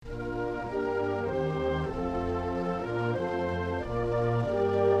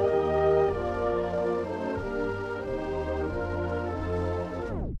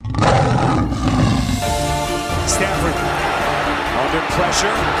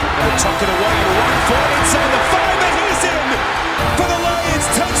They'll tuck it away and run for it inside the 5, and he's in for the Lions.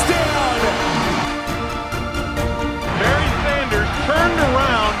 Touchdown! Barry Sanders turned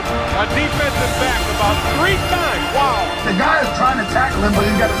around a defensive back about 3 times. Wow. The guy is trying to tackle him, but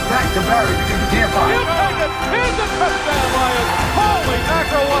he's got his back to Barry because he can't find him. He'll take it. Here's a touchdown, Lions. Holy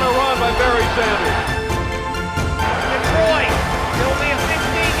mackerel, what a run by Barry Sanders. Detroit, there will be a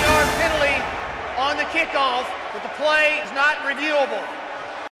 15-yard penalty on the kickoff, but the play is not reviewable.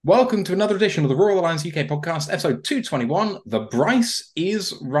 Welcome to another edition of the Royal Alliance UK podcast, episode 221, The Bryce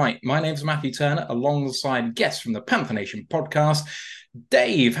is Right. My name's Matthew Turner, alongside guests from the Panther Nation podcast.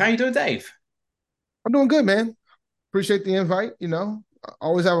 Dave, how you doing, Dave? I'm doing good, man. Appreciate the invite. I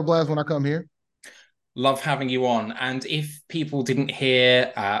always have a blast when I come here. Love having you on. And if people didn't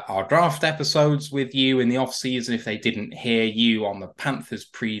hear our draft episodes with you in the off-season, if they didn't hear you on the Panthers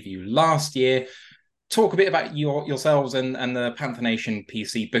preview last year, talk a bit about yourselves and the Panther Nation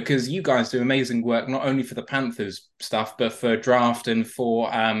PC, because you guys do amazing work, not only for the Panthers stuff, but for draft and for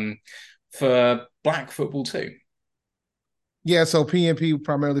black football too. Yeah, so PNP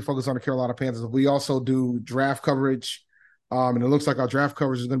primarily focus on the Carolina Panthers. We also do draft coverage, and it looks like our draft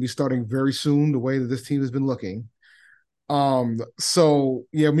coverage is going to be starting very soon, the way that this team has been looking. Me and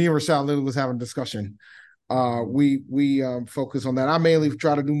Rashad literally was having a discussion. We focus on that. I mainly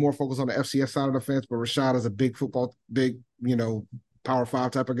try to do more focus on the FCS side of the fence, but Rashad is a big Power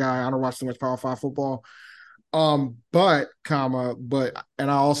 5 type of guy. I don't watch too much Power 5 football. And I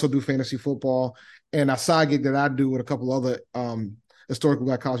also do fantasy football. And a side gig that I do with a couple other historically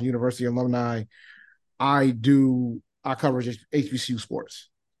black college and university alumni, I cover HBCU sports.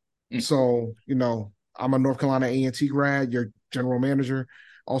 So, I'm a North Carolina A&T grad, your general manager,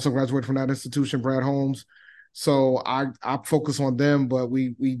 also graduated from that institution, Brad Holmes. So I focus on them, but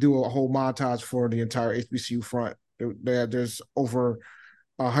we do a whole montage for the entire HBCU front. There's over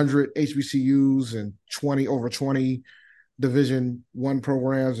 100 HBCUs and over 20 Division I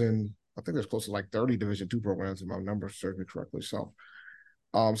programs, and I think there's close to like 30 Division II programs, if my numbers serve me correctly. So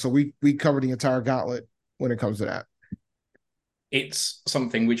we cover the entire gauntlet when it comes to that. It's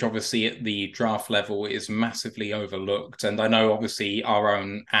something which obviously at the draft level is massively overlooked. And I know obviously our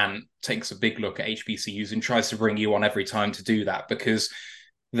own Ant takes a big look at HBCUs and tries to bring you on every time to do that, because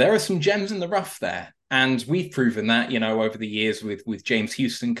there are some gems in the rough there. And we've proven that, over the years with James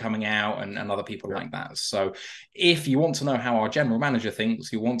Houston coming out and other people like that. So if you want to know how our general manager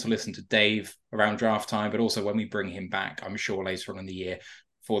thinks, you want to listen to Dave around draft time, but also when we bring him back, I'm sure later on in the year,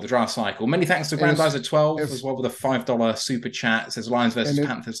 for the draft cycle. Many thanks to Grandizer12 as well with a $5 super chat. It says Lions versus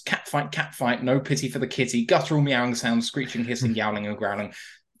Panthers, cat fight, no pity for the kitty, guttural meowing sounds, screeching, hissing, yowling, and growling.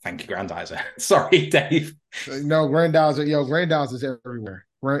 Thank you, Grandizer. Sorry, Dave. No, Grandizer's everywhere.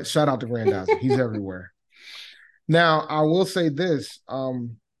 Shout out to Grandizer. He's everywhere. Now, I will say this.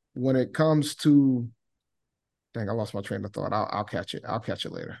 When it comes to I lost my train of thought. I'll catch it. I'll catch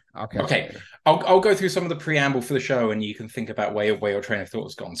it later. Okay. I'll go through some of the preamble for the show, and you can think about where your train of thought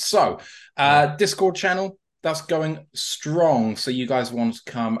has gone. So, Discord channel, that's going strong. So you guys want to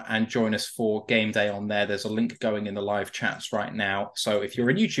come and join us for game day on there. There's a link going in the live chats right now. So if you're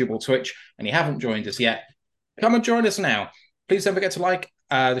on YouTube or Twitch and you haven't joined us yet, come and join us now. Please don't forget to like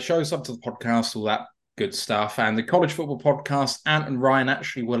the show, sub to the podcast, all that good stuff. And the college football podcast, Ant and Ryan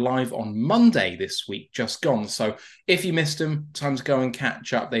actually were live on Monday this week, just gone. So if you missed them, time to go and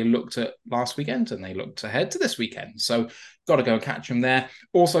catch up. They looked at last weekend and they looked ahead to this weekend. So got to go and catch them there.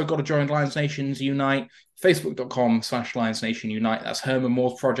 Also got to join Lions Nations Unite, facebook.com/Lions Nation Unite. That's Herman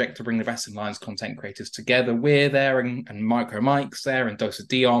Moore's project to bring the best in Lions content creators together. We're there and Micro Mike's there and Dosa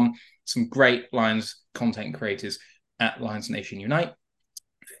Dion, some great Lions content creators at Lions Nation Unite.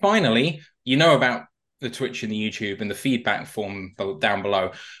 Finally, about the Twitch and the YouTube and the feedback form down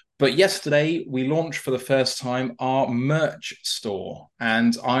below. But yesterday we launched for the first time our merch store,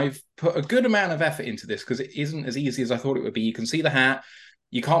 and I've put a good amount of effort into this because it isn't as easy as I thought it would be. You can see the hat.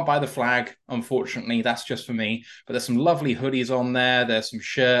 You can't buy the flag, unfortunately. That's just for me. But there's some lovely hoodies on there. There's some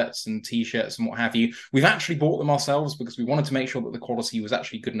shirts and T-shirts and what have you. We've actually bought them ourselves because we wanted to make sure that the quality was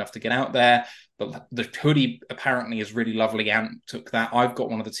actually good enough to get out there. But the hoodie apparently is really lovely. Ant took that. I've got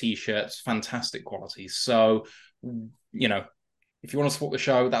one of the T-shirts. Fantastic quality. So, if you want to support the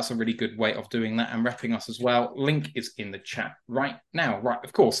show, that's a really good way of doing that and repping us as well. Link is in the chat right now. Right,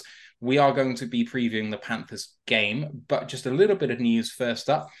 of course, we are going to be previewing the Panthers game, but just a little bit of news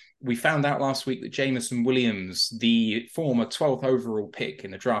first up. We found out last week that Jameson Williams, the former 12th overall pick in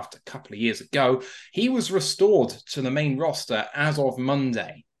the draft a couple of years ago, he was restored to the main roster as of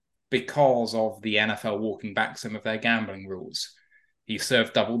Monday because of the NFL walking back some of their gambling rules. He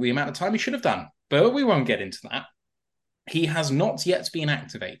served double the amount of time he should have done, but we won't get into that. He has not yet been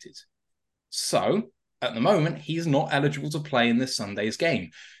activated. So, at the moment, he's not eligible to play in this Sunday's game.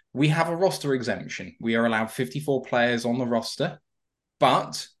 We have a roster exemption. We are allowed 54 players on the roster,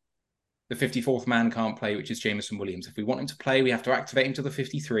 but the 54th man can't play, which is Jameson Williams. If we want him to play, we have to activate him to the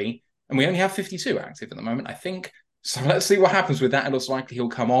 53, and we only have 52 active at the moment, I think. So let's see what happens with that. It looks likely he'll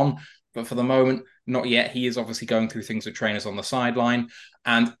come on, but for the moment, not yet. He is obviously going through things with trainers on the sideline.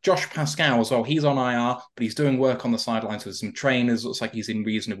 And Josh Pascal as well, he's on IR, but he's doing work on the sidelines with some trainers. Looks like he's in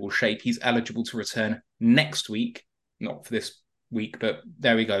reasonable shape. He's eligible to return next week, not for this week, but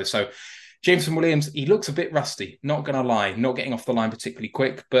there we go. So Jameson Williams, he looks a bit rusty, not going to lie, not getting off the line particularly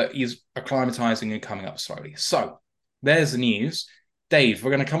quick, but he's acclimatizing and coming up slowly. So there's the news. Dave,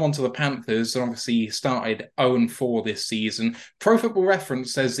 we're going to come on to the Panthers. Obviously, started 0-4 this season. Pro Football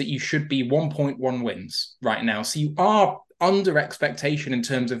Reference says that you should be 1.1 wins right now. So you are under expectation in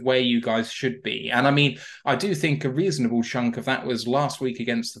terms of where you guys should be. And I mean, I do think a reasonable chunk of that was last week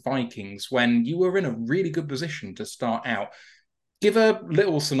against the Vikings when you were in a really good position to start out. Give a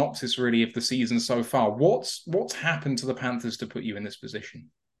little synopsis, really, of the season so far. What's happened to the Panthers to put you in this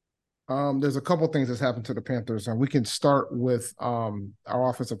position? There's a couple things that's happened to the Panthers, and we can start with our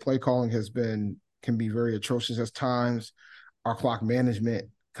offensive play calling can be very atrocious at times. Our clock management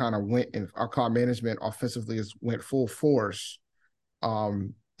offensively went full force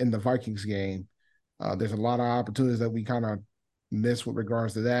in the Vikings game. There's a lot of opportunities that we kind of missed with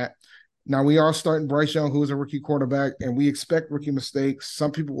regards to that. Now we are starting Bryce Young, who is a rookie quarterback, and we expect rookie mistakes.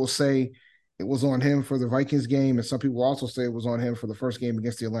 Some people will say it was on him for the Vikings game, and some people also say it was on him for the first game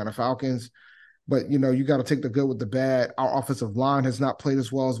against the Atlanta Falcons. But, you got to take the good with the bad. Our offensive line has not played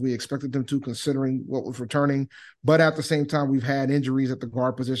as well as we expected them to, considering what was returning. But at the same time, we've had injuries at the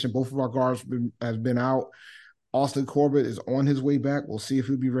guard position. Both of our guards have been out. Austin Corbett is on his way back. We'll see if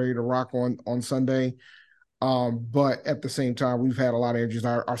he'll be ready to rock on Sunday. But at the same time, we've had a lot of injuries.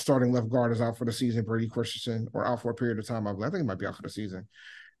 Our starting left guard is out for the season, Brady Christensen, or out for a period of time. I think he might be out for the season.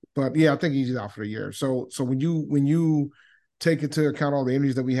 But yeah, I think he's out for the year. So when you take into account all the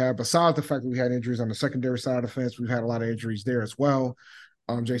injuries that we have, besides the fact that we had injuries on the secondary side of the fence, we've had a lot of injuries there as well.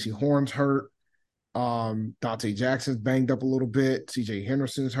 J.C. Horn's hurt. Dante Jackson's banged up a little bit. C.J.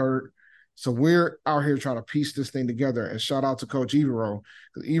 Henderson's hurt. So we're out here trying to piece this thing together. And shout out to Coach Evero,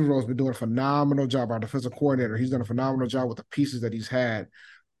 because Evero's been doing a phenomenal job. Our defensive coordinator, he's done a phenomenal job with the pieces that he's had.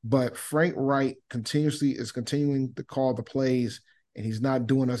 But Frank Wright is continuing to call the plays, and he's not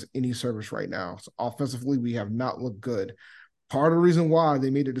doing us any service right now. So offensively, we have not looked good. Part of the reason why they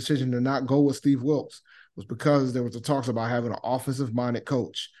made the decision to not go with Steve Wilkes was because there was the talks about having an offensive-minded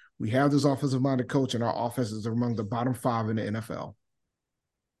coach. We have this offensive-minded coach, and our offense is among the bottom 5 in the NFL.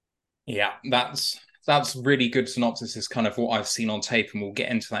 Yeah, that's really good synopsis. Is kind of what I've seen on tape, and we'll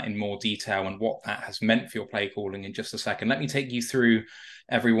get into that in more detail and what that has meant for your play calling in just a second. Let me take you through,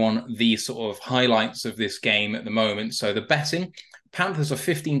 everyone, the sort of highlights of this game at the moment. So the betting, Panthers are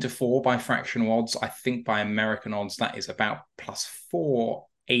 15-4 by fractional odds. I think by American odds, that is about plus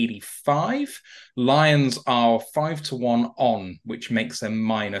 485. Lions are 5-1 on, which makes them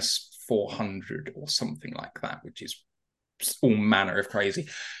minus 400 or something like that, which is all manner of crazy.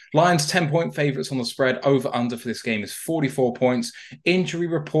 Lions 10-point favorites on the spread. Over under for this game is 44 points. Injury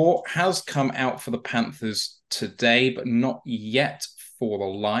report has come out for the Panthers today, but not yet for the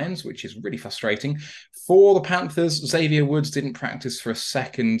Lions, which is really frustrating. For the Panthers, Xavier Woods didn't practice for a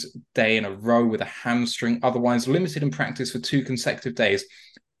second day in a row with a hamstring, otherwise limited in practice for 2 consecutive days.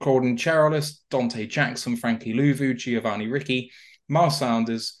 Claudin Cherolis, Dante Jackson, Frankie Louvu, Giovanni Ricci, Miles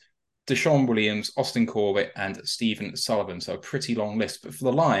Sanders, Deshaun Williams, Austin Corbett, and Stephen Sullivan. So a pretty long list. But for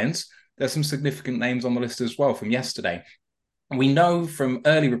the Lions, there's some significant names on the list as well from yesterday. And we know from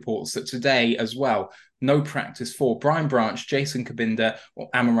early reports that today as well, no practice for Brian Branch, Jason Kabinda, or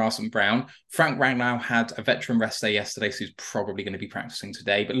Amon-Ra St. Brown. Frank Ragnow had a veteran rest day yesterday, so he's probably going to be practicing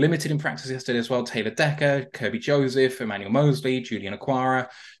today. But limited in practice yesterday as well, Taylor Decker, Kirby Joseph, Emmanuel Mosley, Julian Aquara,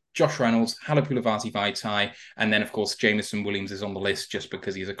 Josh Reynolds, Halapulavati Vaitai, and then, of course, Jameson Williams is on the list just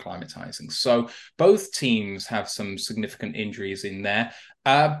because he's acclimatizing. So both teams have some significant injuries in there.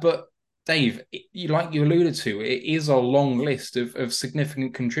 But Dave, like you alluded to, it is a long list of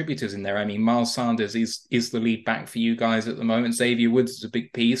significant contributors in there. I mean, Miles Sanders is the lead back for you guys at the moment. Xavier Woods is a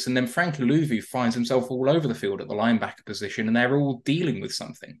big piece. And then Frankie Louvu finds himself all over the field at the linebacker position, and they're all dealing with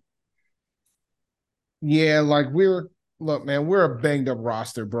something. Yeah, look, man, we're a banged up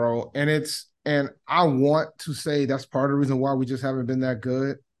roster, bro. And I want to say that's part of the reason why we just haven't been that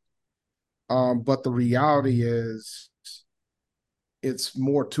good. But the reality is it's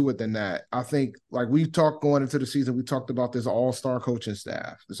more to it than that. I think, like we've talked going into the season, we talked about this all-star coaching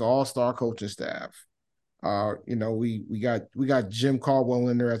staff. We got Jim Caldwell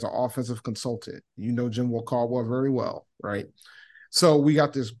in there as an offensive consultant. You know Jim Caldwell very well, right? So we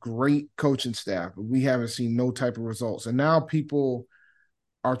got this great coaching staff, but we haven't seen no type of results. And now people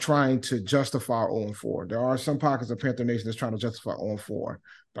are trying to justify 0-4. There are some pockets of Panther Nation that's trying to justify 0-4.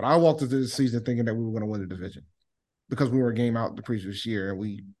 But I walked into the season thinking that we were going to win the division because we were a game out the previous year, and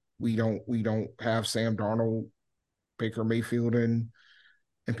we don't have Sam Darnold, Baker Mayfield, and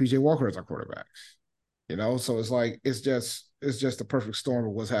PJ Walker as our quarterbacks. So it's just the perfect storm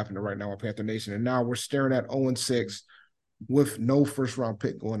of what's happening right now with Panther Nation. And now we're staring at 0-6 with no first round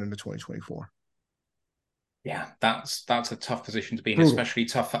pick going into 2024. Yeah, that's a tough position to be in, especially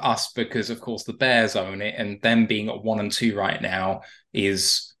tough for us because, of course, the Bears own it, and them being at 1-2 right now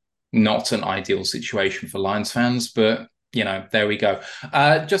is not an ideal situation for Lions fans. But there we go.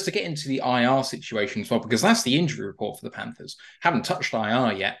 Just to get into the IR situation as well, because that's the injury report for the Panthers. Haven't touched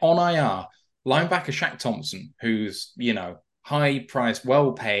IR yet. On IR, linebacker Shaq Thompson, who's high-priced,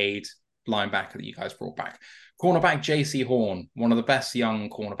 well-paid linebacker that you guys brought back. Cornerback J.C. Horn, one of the best young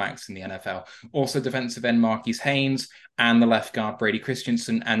cornerbacks in the NFL. Also defensive end Marquise Haynes and the left guard Brady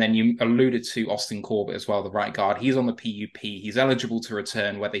Christensen. And then you alluded to Austin Corbett as well, the right guard. He's on the PUP. He's eligible to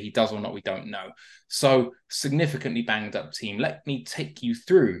return. Whether he does or not, we don't know. So significantly banged up team. Let me take you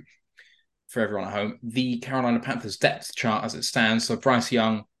through, for everyone at home, the Carolina Panthers depth chart as it stands. So Bryce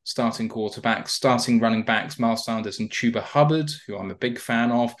Young, starting quarterback, starting running backs, Miles Sanders and Chuba Hubbard, who I'm a big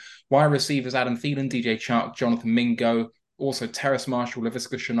fan of. Wide receivers, Adam Thielen, DJ Chark, Jonathan Mingo, also Terrace Marshall,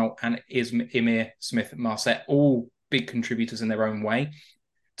 Laviska Shenault, and Emir Smith-Marset, all big contributors in their own way.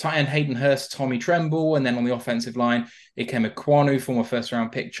 Tight end Hayden Hurst, Tommy Tremble, and then on the offensive line, Ikem Ekwonu, former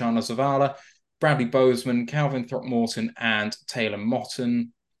first-round pick, Chandler Zavala, Bradley Bozeman, Calvin Throckmorton, and Taylor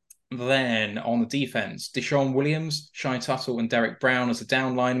Motton. Then on the defense, Deshaun Williams, Shai Tuttle, and Derek Brown as a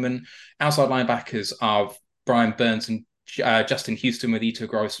down lineman. Outside linebackers are Brian Burns and Justin Houston with Ito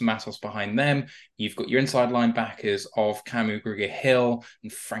Gross and Matos behind them. You've got your inside linebackers of Camu Grugier-Hill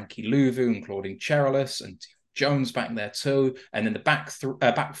and Frankie Louvu and Claudine Cherelis and Jones back there too. And then the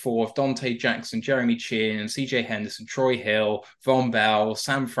back four of Dante Jackson, Jeremy Chin, CJ Henderson, Troy Hill, Von Bell,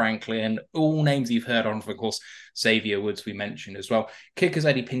 Sam Franklin, all names you've heard of course, Xavier Woods we mentioned as well. Kickers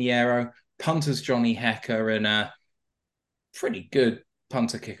Eddie Pinheiro, punters Johnny Hecker, and a pretty good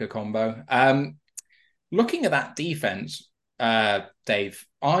punter-kicker combo. Looking at that defense, Dave,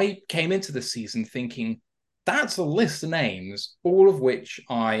 I came into the season thinking that's a list of names, all of which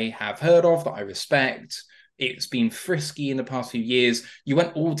I have heard of, that I respect. It's been frisky in the past few years. You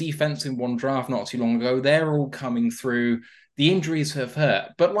went all defense in one draft not too long ago. They're all coming through. The injuries have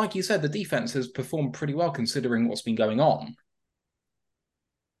hurt. But like you said, the defense has performed pretty well considering what's been going on.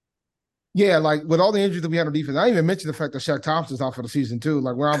 Yeah, like with all the injuries that we had on defense, I didn't even mention the fact that Shaq Thompson's out for the season too.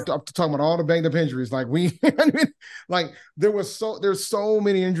 Like I'm talking about all the banged up injuries. Like there's so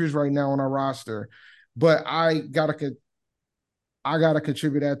many injuries right now on our roster, but I gotta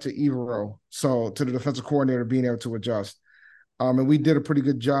contribute that to Evero, so to the defensive coordinator being able to adjust. And we did a pretty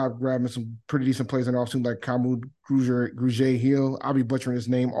good job grabbing some pretty decent plays in the offseason, like Camu Grugier-Hill. I'll be butchering his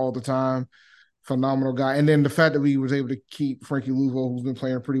name all the time. Phenomenal guy. And then the fact that we was able to keep Frankie Louvu, who's been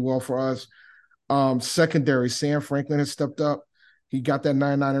playing pretty well for us. Secondary, Sam Franklin has stepped up. He got that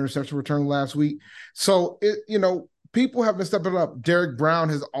 99 interception return last week. So, people have been stepping up. Derek Brown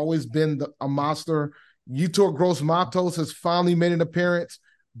has always been a monster. Yetur Gross-Matos has finally made an appearance.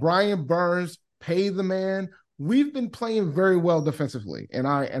 Brian Burns, pay the man. We've been playing very well defensively, and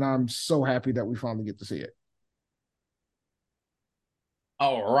I'm so happy that we finally get to see it.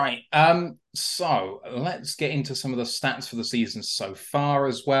 All right. So let's get into some of the stats for the season so far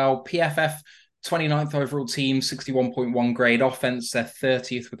as well. PFF, 29th overall team, 61.1 grade. Offense, they're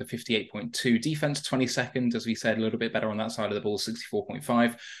 30th with a 58.2. Defense, 22nd, as we said, a little bit better on that side of the ball,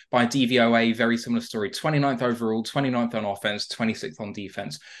 64.5. By DVOA, very similar story. 29th overall, 29th on offense, 26th on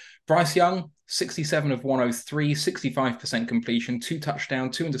defense. Bryce Young, 67 of 103, 65% completion, 2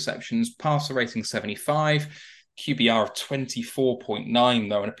 touchdowns, 2 interceptions, passer rating 75. QBR of 24.9,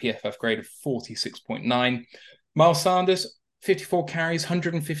 though, and a PFF grade of 46.9. Miles Sanders, 54 carries,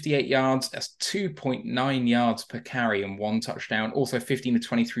 158 yards. That's 2.9 yards per carry and 1 touchdown. Also 15 to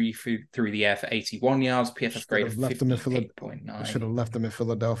 23 through the air for 81 yards. PFF grade of 58.9. We should have left them in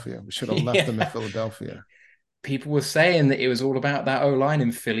Philadelphia. We should have left them in Philadelphia. People were saying that it was all about that O-line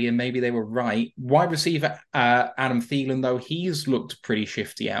in Philly, and maybe they were right. Wide receiver Adam Thielen, though, he's looked pretty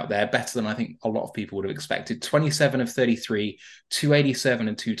shifty out there, better than I think a lot of people would have expected. 27 of 33, 287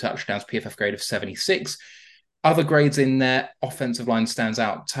 and 2 touchdowns, PFF grade of 76. Other grades in there, offensive line stands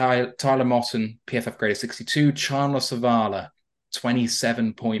out. Tyler Motton, PFF grade of 62. Chandler Zavala,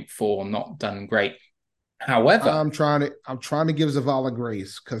 27.4, not done great. However, I'm trying to give Zavala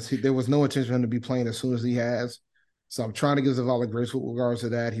grace because there was no intention for him to be playing as soon as he has. So I'm trying to give Zavala grace with regards to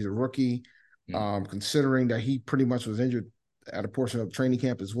that. He's a rookie, considering that he pretty much was injured at a portion of training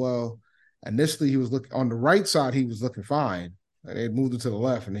camp as well. Initially, he was looking on the right side. He was looking fine. And they moved him to the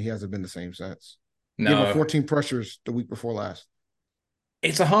left, and he hasn't been the same since. Gave him no, 14 pressures the week before last.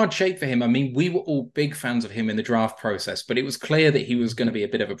 it's a hard shape for him. I mean, we were all big fans of him in the draft process, but it was clear that he was going to be a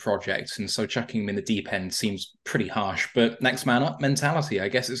bit of a project. And so chucking him in the deep end seems pretty harsh. But next man up mentality, I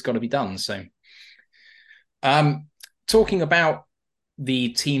guess it's got to be done. So, talking about the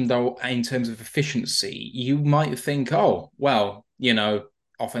team, though, in terms of efficiency, you might think, oh, well,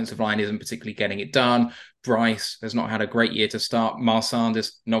 offensive line isn't particularly getting it done. Bryce has not had a great year to start. Miles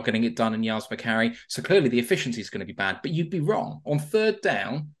Sanders not getting it done in yards per carry. So clearly the efficiency is going to be bad, but you'd be wrong. On third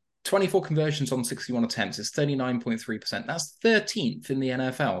down, 24 conversions on 61 attempts is 39.3%. That's 13th in the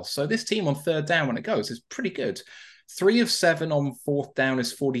NFL. So this team on third down when it goes is pretty good. 3 of 7 on fourth down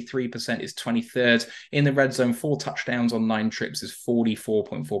is 43%, is 23rd. In the red zone, 4 touchdowns on 9 trips is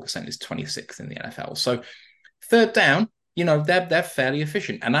 44.4%, is 26th in the NFL. So third down, they're fairly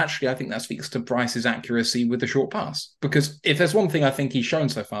efficient. And actually, I think that speaks to Bryce's accuracy with the short pass. Because if there's one thing I think he's shown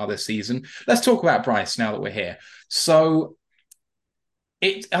so far this season, let's talk about Bryce now that we're here. So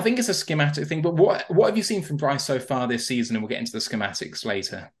I think it's a schematic thing, but what have you seen from Bryce so far this season? And we'll get into the schematics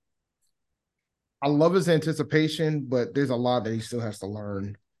later. I love his anticipation, but there's a lot that he still has to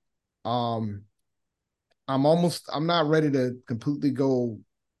learn. I'm not ready to completely go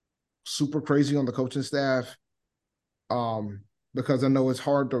super crazy on the coaching staff. Because I know it's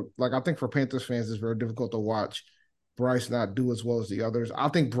hard to, I think for Panthers fans, it's very difficult to watch Bryce not do as well as the others. I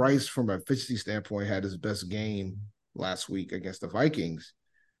think Bryce, from an efficiency standpoint, had his best game last week against the Vikings,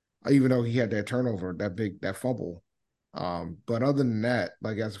 even though he had that turnover, that fumble. But other than that,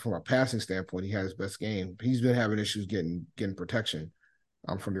 as from a passing standpoint, he had his best game. He's been having issues getting protection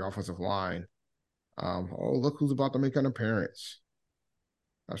from the offensive line. Look who's about to make an appearance.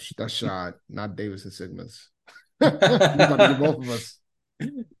 That's Shad, not Davis and Sigmas. Both of us.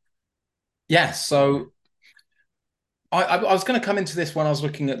 Yeah, so I was going to come into this when I was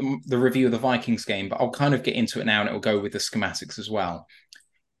looking at the review of the Vikings game, but I'll kind of get into it now and it'll go with the schematics as well.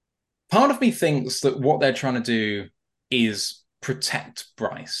 Part of me thinks that what they're trying to do is protect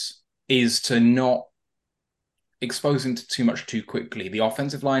Bryce, is to not expose him to too much too quickly. The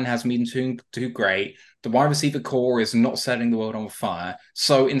offensive line hasn't been too great. The wide receiver core is not setting the world on fire.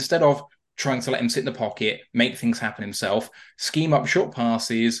 So instead of trying to let him sit in the pocket, make things happen himself, scheme up short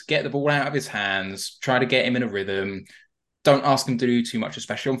passes, get the ball out of his hands, try to get him in a rhythm. Don't ask him to do too much,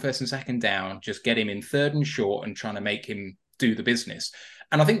 especially on first and second down. Just get him in third and short and trying to make him do the business.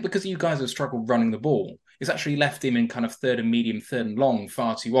 And I think because you guys have struggled running the ball, it's actually left him in kind of third and medium, third and long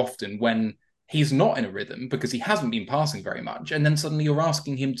far too often when he's not in a rhythm because he hasn't been passing very much. And then suddenly you're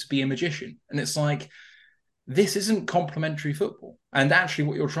asking him to be a magician. And it's like, this isn't complementary football. And actually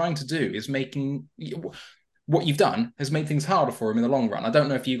what you're trying to do is what you've done has made things harder for him in the long run. I don't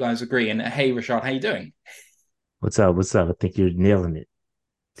know if you guys agree. And hey, Rashad, how you doing? What's up? I think you're nailing it.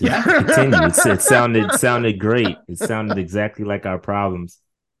 Yeah. Continue. It sounded great. It sounded exactly like our problems.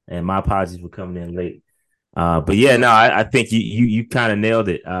 And my apologies for coming in late. But yeah, no, I think you kind of nailed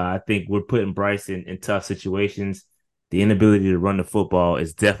it. I think we're putting Bryce in tough situations. The inability to run the football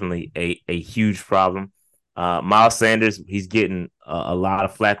is definitely a huge problem. Miles Sanders, he's getting a lot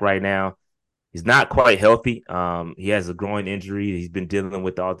of flack right now. He's not quite healthy. He has a groin injury. He's been dealing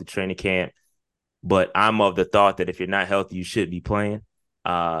with all the training camp. But I'm of the thought that if you're not healthy, you should be playing.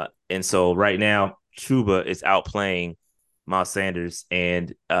 And so right now, Chuba is outplaying Miles Sanders.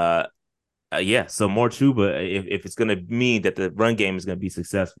 And so more Chuba if it's going to mean that the run game is going to be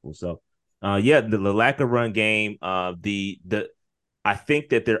successful. So, the lack of run game, I think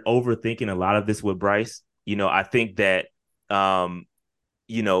that they're overthinking a lot of this with Bryce. I think that, the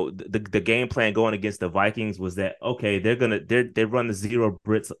game plan going against the Vikings was that, okay, they run the zero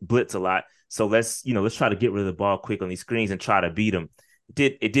blitz a lot. So let's try to get rid of the ball quick on these screens and try to beat them.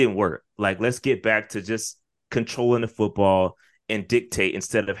 It didn't work. Let's get back to just controlling the football and dictate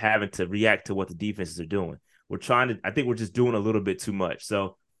instead of having to react to what the defenses are doing. I think we're just doing a little bit too much.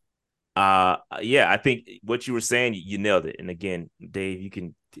 So, I think what you were saying, you nailed it. And again, Dave, you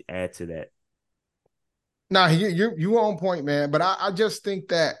can add to that. Nah, you on point, man. But I just think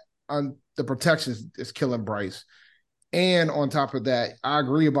that the protection is killing Bryce. And on top of that, I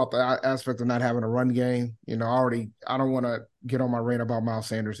agree about the aspect of not having a run game. I don't want to get on my rant about Miles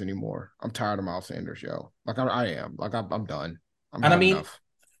Sanders anymore. I'm tired of Miles Sanders, yo. I am. I'm done.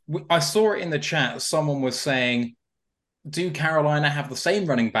 I saw it in the chat. Someone was saying, do Carolina have the same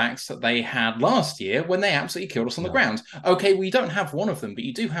running backs that they had last year when they absolutely killed us on the ground? Okay, we don't have one of them, but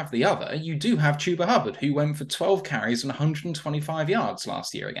you do have the other. You do have Chuba Hubbard, who went for 12 carries and 125 yards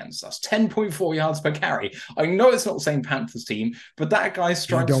last year against us, 10.4 yards per carry. I know it's not the same Panthers team, but that guy We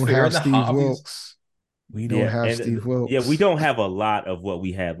strikes don't fear in have the Steve heart of his. Wilkes. We don't Yeah, have and Steve we Wilkes. don't have a lot of what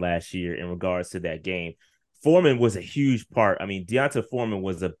we had last year in regards to that game. Foreman was a huge part. I mean, Deonta Foreman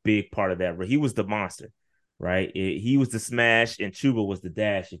was a big part of that. He was the monster, right? He was the smash, and Chuba was the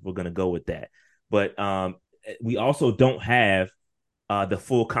dash, if we're going to go with that. But we also don't have the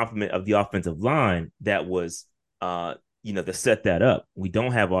full complement of the offensive line that was, to set that up. We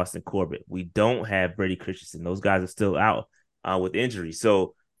don't have Austin Corbett. We don't have Brady Christensen. Those guys are still out with injury.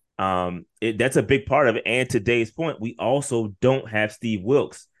 So that's a big part of it. And to Dave's point, we also don't have Steve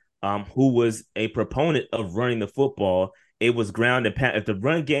Wilkes, who was a proponent of running the football. It was ground and pound. If the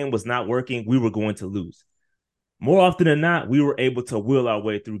run game was not working, we were going to lose. More often than not, we were able to will our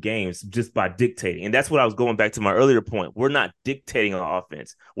way through games just by dictating. And that's what I was going back to my earlier point. We're not dictating our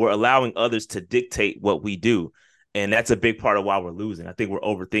offense. We're allowing others to dictate what we do. And that's a big part of why we're losing. I think we're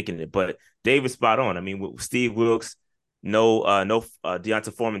overthinking it. But Dave is spot on. I mean, with Steve Wilkes, no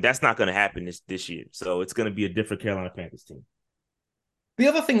Deonta Foreman, that's not going to happen this year. So it's going to be a different Carolina Panthers team. The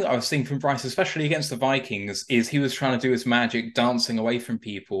other thing that I was seeing from Bryce, especially against the Vikings, is he was trying to do his magic dancing away from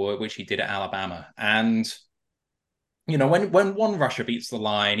people, which he did at Alabama. And when one rusher beats the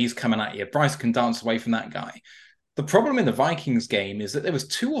line, he's coming at you. Bryce can dance away from that guy. The problem in the Vikings game is that there was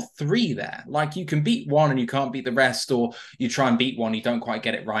 2 or 3 there. Like, you can beat one and you can't beat the rest, or you try and beat one, you don't quite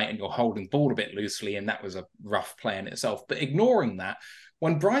get it right, and you're holding the ball a bit loosely, and that was a rough play in itself. But ignoring that,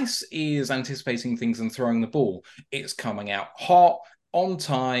 when Bryce is anticipating things and throwing the ball, it's coming out hot, on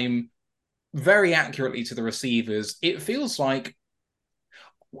time, very accurately to the receivers. It feels like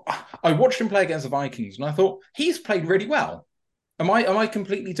I watched him play against the Vikings and I thought he's played really well. Am I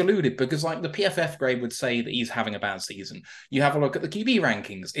completely deluded? Because like the PFF grade would say that he's having a bad season. You have a look at the QB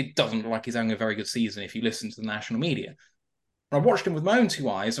rankings. It doesn't look like he's having a very good season if you listen to the national media. And I watched him with my own 2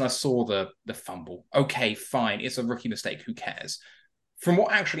 eyes and I saw the fumble. Okay, fine. It's a rookie mistake. Who cares? From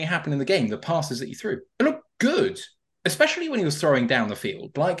what actually happened in the game, the passes that he threw, it looked good, especially when he was throwing down the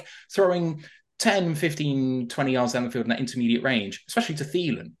field, like throwing 10, 15, 20 yards down the field in that intermediate range, especially to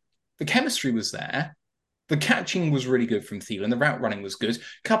Thielen. The chemistry was there. The catching was really good from Thielen. The route running was good.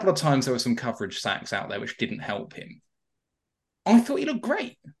 A couple of times there were some coverage sacks out there which didn't help him. I thought he looked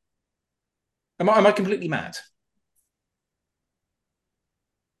great. Am I completely mad?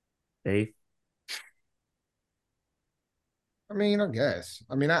 Dave? I mean, I guess.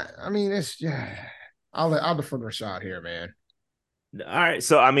 I mean, it's yeah. I'll defer to Rashad here, man. All right.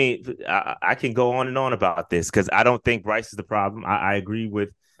 So, I mean, I can go on and on about this because I don't think Bryce is the problem. I agree with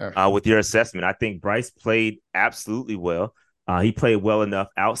your assessment. I think Bryce played absolutely well. He played well enough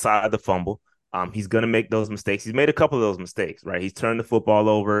outside of the fumble. He's going to make those mistakes. He's made a couple of those mistakes, right? He's turned the football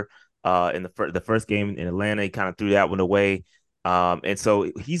over in the first game in Atlanta. He kind of threw that one away. And so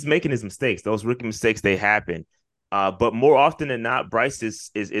he's making his mistakes. Those rookie mistakes, they happen. But more often than not, Bryce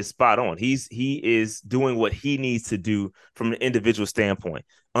is spot on. He is doing what he needs to do from an individual standpoint.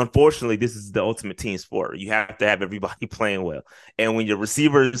 Unfortunately, this is the ultimate team sport. You have to have everybody playing well. And when your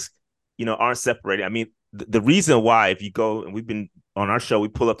receivers, aren't separated, I mean, the reason why, if you go, and we've been on our show, we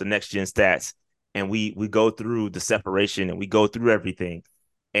pull up the next gen stats and we go through the separation and we go through everything.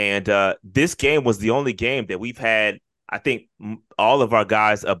 And this game was the only game that we've had, I think, all of our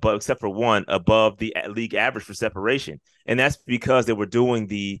guys above, except for one, above the league average for separation. And that's because they were doing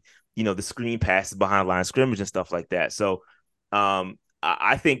the screen passes behind line scrimmage and stuff like that. So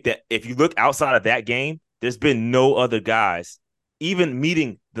I think that if you look outside of that game, there's been no other guys even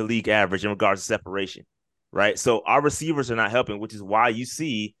meeting the league average in regards to separation, right? So our receivers are not helping, which is why you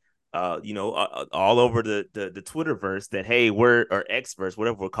see, all over the Twitterverse that, hey, or Xverse,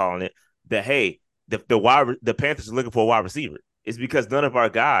 whatever we're calling it, that, hey, the Panthers are looking for a wide receiver. It's because none of our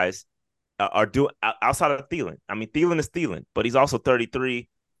guys are doing outside of Thielen. I mean, Thielen is Thielen, but he's also 33.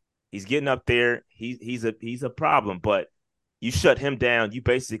 He's getting up there. He's a problem, but you shut him down, you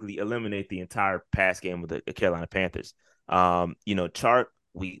basically eliminate the entire pass game with the Carolina Panthers. Chark,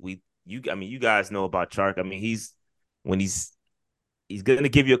 you guys know about Chark. I mean, he's going to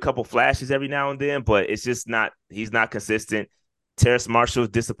give you a couple flashes every now and then, but it's just he's not consistent. Terrace Marshall is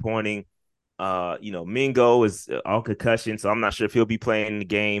disappointing. Mingo is all concussion, so I'm not sure if he'll be playing in the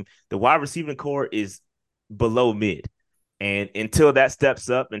game. The wide receiving core is below mid. And until that steps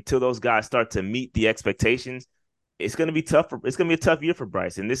up, until those guys start to meet the expectations, it's going to be tough. It's going to be a tough year for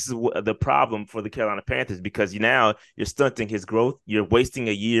Bryce. And this is the problem for the Carolina Panthers, because now you're stunting his growth. You're wasting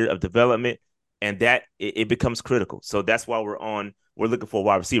a year of development. and that it becomes critical. So that's why we're looking for a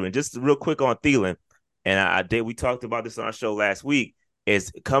wide receiver. And just real quick on Thielen, and we talked about this on our show last week,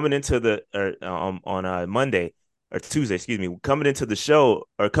 is coming into the on Monday or Tuesday, excuse me, coming into the show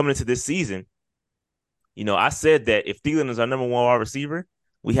or coming into this season. I said that if Thielen is our number one wide receiver,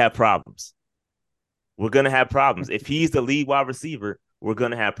 we have problems. We're going to have problems. If he's the lead wide receiver, we're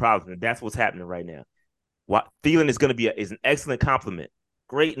going to have problems. And that's what's happening right now. Thielen is going to is an excellent compliment.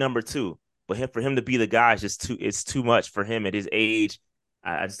 Great number 2. But for him to be the guy is just it's too much for him at his age.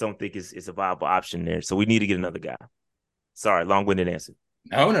 I just don't think it's a viable option there. So we need to get another guy. Sorry, long-winded answer.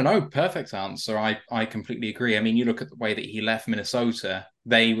 No. Perfect answer. I completely agree. I mean, you look at the way that he left Minnesota,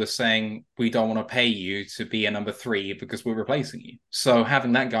 they were saying, we don't want to pay you to be a number 3 because we're replacing you. So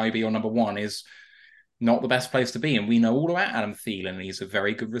having that guy be your number 1 is not the best place to be. And we know all about Adam Thielen, and he's a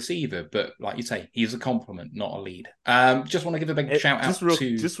very good receiver. But like you say, he's a compliment, not a lead. Just want to give a big shout out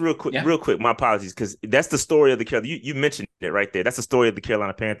to... Just real quick, my apologies, because that's the story of the Carolina. You mentioned it right there. That's the story of the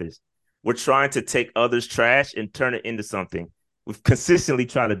Carolina Panthers. We're trying to take others' trash and turn it into something. We've consistently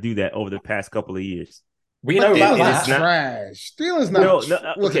tried to do that over the past couple of years. We know about that. Trash. Thielen's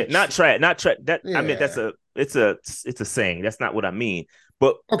not. Okay, not trash. Not trash. Yeah. I mean, it's a saying. That's not what I mean.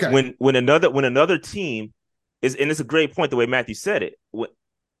 But okay. when another team is, and it's a great point the way Matthew said it.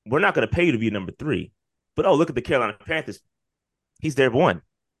 We're not going to pay you to be number 3, but look at the Carolina Panthers. He's their 1,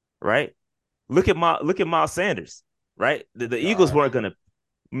 right? Look at Miles Sanders, right? The Eagles weren't going to.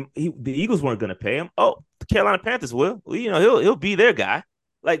 The Eagles weren't going to pay him. Oh, the Carolina Panthers will. Well, he'll be their guy.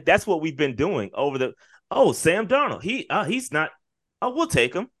 Like, that's what we've been doing over the. Oh, Sam Darnold. He's not. Oh, we'll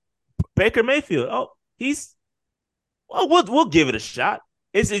take him. Baker Mayfield. Oh, we'll give it a shot.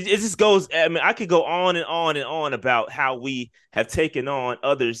 It just goes. I mean, I could go on and on and on about how we have taken on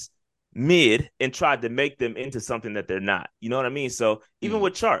others mid and tried to make them into something that they're not. You know what I mean? So even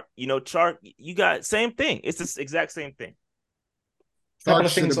with Chark, Chark, you got same thing. It's the exact same thing. Chark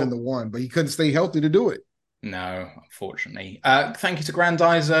should have been the 1, but he couldn't stay healthy to do it. No, unfortunately. Thank you to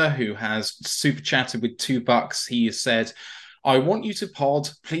Grandizer, who has super chatted with $2. He has said, I want you to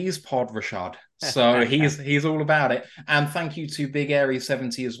please pod Rashad. So he's all about it. And thank you to Big Airy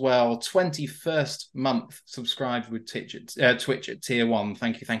 70 as well. 21st month subscribed with Twitch at tier 1.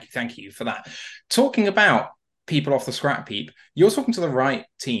 Thank you for that. Talking about people off the scrap heap, you're talking to the right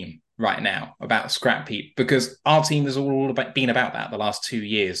team right now about scrap heap, because our team has all about been about that the last 2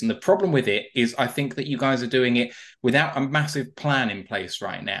 years. And the problem with it is I think that you guys are doing it without a massive plan in place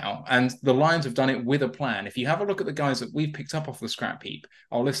right now. And the Lions have done it with a plan. If you have a look at the guys that we've picked up off the scrap heap,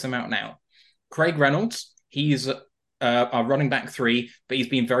 I'll list them out now. Craig Reynolds, he's our running back 3, but he's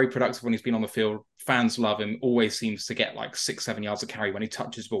been very productive when he's been on the field. Fans love him, always seems to get like 6-7 yards of carry when he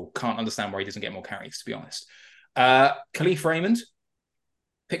touches the ball. Can't understand why he doesn't get more carries, to be honest. Khalif Raymond,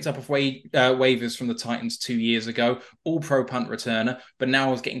 picked up off waivers from the Titans 2 years ago, all-pro punt returner, but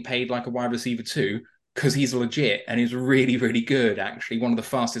now is getting paid like a wide receiver too, because he's legit and he's really, really good, actually. One of the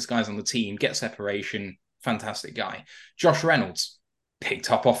fastest guys on the team, get separation, fantastic guy. Josh Reynolds,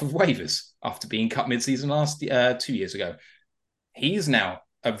 picked up off of waivers after being cut mid-season 2 years ago. He's now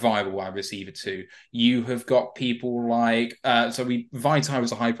a viable wide receiver too. You have got people like, Vitae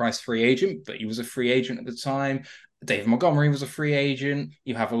was a high-priced free agent, but he was a free agent at the time. David Montgomery was a free agent.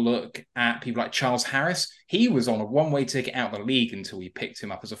 You have a look at people like Charles Harris. He was on a one-way ticket out of the league until we picked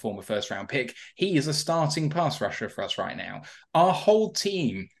him up as a former first-round pick. He is a starting pass rusher for us right now. Our whole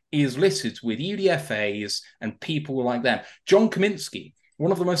team is littered with UDFAs and people like that. John Kaminsky,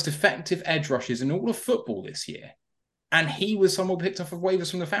 one of the most effective edge rushers in all of football this year. And he was someone picked up of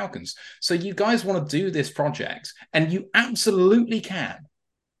waivers from the Falcons. So you guys want to do this project, and you absolutely can.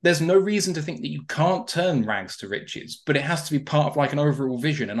 There's no reason to think that you can't turn rags to riches, but it has to be part of like an overall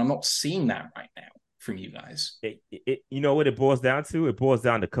vision. And I'm not seeing that right now from you guys. You know what it boils down to? It boils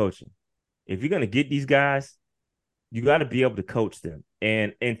down to coaching. If you're going to get these guys, you got to be able to coach them.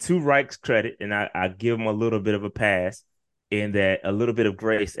 And to Reich's credit, and I give him a little bit of a pass, in that a little bit of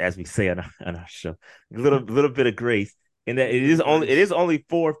grace, as we say on our show, a little bit of grace, in that it is only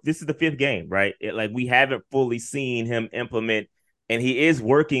 4. This is the 5th game, right? We haven't fully seen him implement, and he is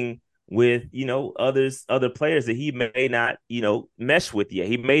working with other players that he may not mesh with yet.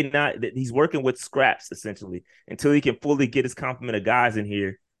 He may not. He's working with scraps essentially until he can fully get his complement of guys in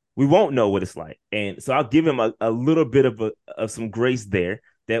here. We won't know what it's like, and so I'll give him a little bit of some grace there.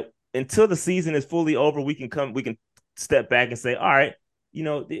 That until the season is fully over, we can step back and say, all right,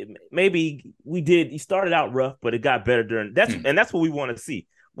 maybe he started out rough, but it got better and that's what we want to see.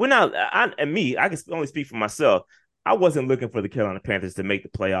 We're not, I can only speak for myself. I wasn't looking for the Carolina Panthers to make the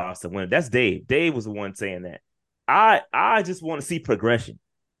playoffs to win. That's Dave. Dave was the one saying that. I just want to see progression.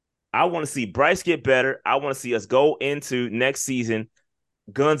 I want to see Bryce get better. I want to see us go into next season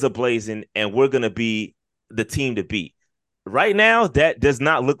guns a-blazing, and we're going to be the team to beat. Right now, that does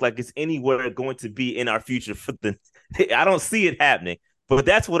not look like it's anywhere going to be in our future. I don't see it happening, but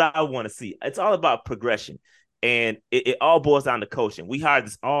that's what I want to see. It's all about progression, and it all boils down to coaching. We hired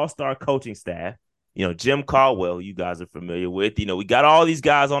this all-star coaching staff. Jim Caldwell, you guys are familiar with. We got all these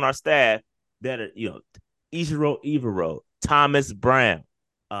guys on our staff that are, Ichiro Evero, Thomas Brown,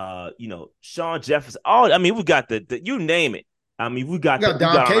 Sean Jefferson. We got the you name it. We got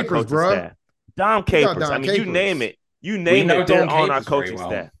Dom Capers, bro. Staff. Dom Capers. You name it. They're on our coaching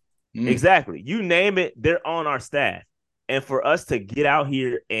staff. Exactly. You name it, they're on our staff. And for us to get out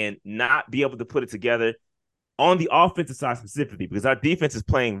here and not be able to put it together on the offensive side specifically, because our defense is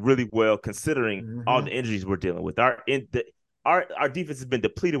playing really well considering all the injuries we're dealing with. Our defense has been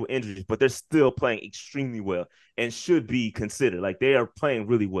depleted with injuries, but they're still playing extremely well and should be considered. Like, they are playing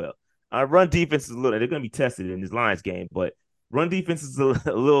really well. Our run defense is they're going to be tested in this Lions game, but run defense is a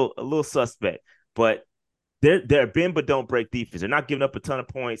little suspect. But they're bend but don't break defense. They're not giving up a ton of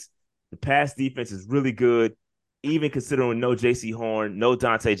points. The pass defense is really good, even considering no J.C. Horn, no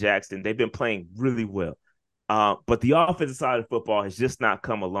Dante Jackson. They've been playing really well. But the offensive side of football has just not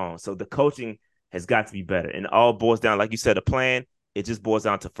come along. So the coaching has got to be better. And it all boils down, like you said, a plan. It just boils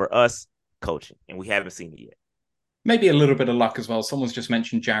down to, for us, coaching. And we haven't seen it yet. Maybe a little bit of luck as well. Someone's just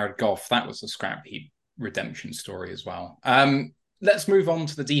mentioned Jared Goff. That was a scrap heap redemption story as well. Let's move on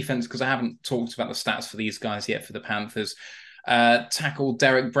to the defense, because I haven't talked about the stats for these guys yet for the Panthers. Tackle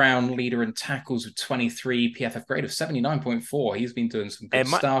Derek Brown, leader in tackles with 23, PFF grade of 79.4. He's been doing some good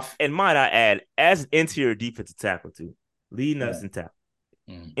stuff. And might I add, as an interior defensive tackle too, leading us in tackle.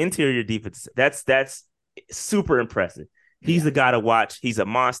 Interior defense, that's super impressive. He's the guy to watch. He's a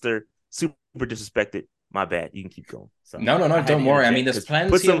monster, super disrespected. My bad. You can keep going. Sorry. No, don't worry. There's plenty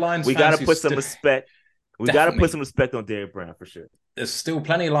of Lions fans. We got to put some respect. We got to put some respect on Derek Brown for sure. There's still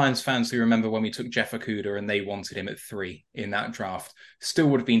plenty of Lions fans who remember when we took Jeff Okudah and they wanted him at 3 in that draft. Still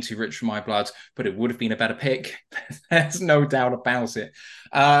would have been too rich for my blood, but it would have been a better pick. There's no doubt about it.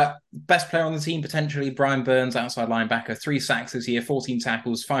 Best player on the team, potentially, Brian Burns, outside linebacker. 3 sacks this year, 14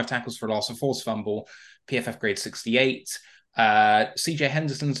 tackles, 5 tackles for loss, a forced fumble, PFF grade 68. CJ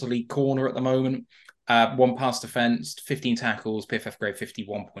Henderson's the lead corner at the moment. 1 pass defense, 15 tackles, PFF grade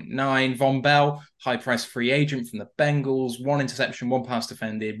 51.9. Von Bell, high price free agent from the Bengals, 1 interception, 1 pass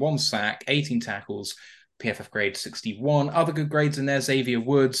defended, 1 sack, 18 tackles, PFF grade 61. Other good grades in there, Xavier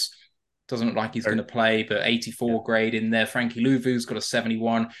Woods, doesn't look like he's going to play, but 84 grade in there. Frankie Louvu's got a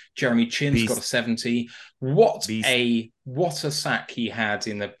 71. Jeremy Chinn's got a 70. What a sack he had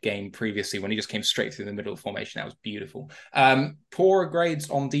in the game previously when he just came straight through the middle of the formation. That was beautiful. Poorer grades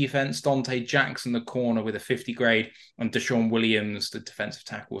on defense. Dante Jackson, the corner, with a 50 grade, and Deshaun Williams, the defensive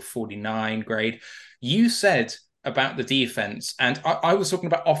tackle, with 49 grade. You said about the defense, and I was talking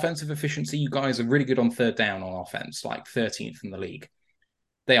about offensive efficiency. You guys are really good on third down on offense, like 13th in the league.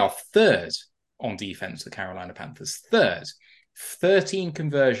 They are 3rd on defense, the Carolina Panthers. 3rd. 13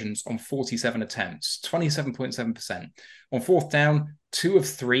 conversions on 47 attempts, 27.7%. On 4th down, 2 of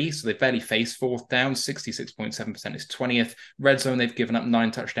 3, so they barely faced 4th down, 66.7% is 20th. Red zone, they've given up 9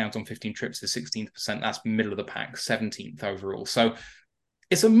 touchdowns on 15 trips, is 16%. That's middle of the pack, 17th overall. So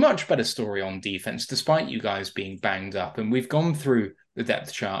it's a much better story on defense, despite you guys being banged up. And we've gone through the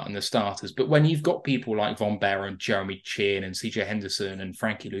depth chart and the starters. But when you've got people like Von Bear and Jeremy Chinn and CJ Henderson and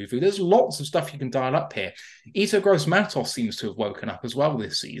Frankie Louvu, there's lots of stuff you can dial up here. Ito Gross-Matos seems to have woken up as well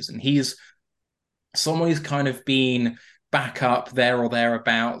this season. He's someone who's kind of been back up there or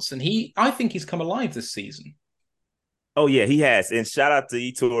thereabouts. And I think he's come alive this season. Oh, yeah, he has. And shout out to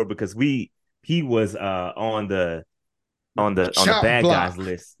Ito, because he was on the bad guys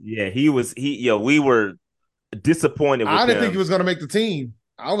list. Yeah, we were disappointed with him. I didn't think he was going to make the team.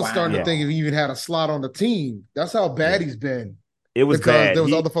 I was starting to think if he even had a slot on the team. That's how bad he's been. It was because bad. There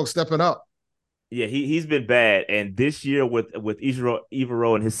was other folks stepping up. Yeah, he's been bad. And this year with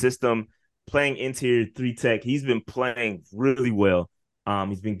Evero and his system, playing interior 3 tech, he's been playing really well.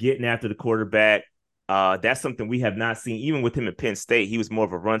 He's been getting after the quarterback. That's something we have not seen. Even with him at Penn State, he was more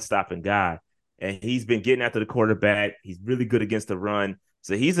of a run-stopping guy. And he's been getting after the quarterback. He's really good against the run.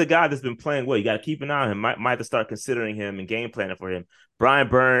 So he's a guy that's been playing well. You got to keep an eye on him. Might have to start considering him and game planning for him. Brian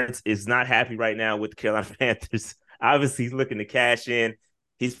Burns is not happy right now with the Carolina Panthers. Obviously, he's looking to cash in.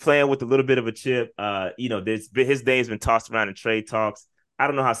 He's playing with a little bit of a chip. His name's been tossed around in trade talks. I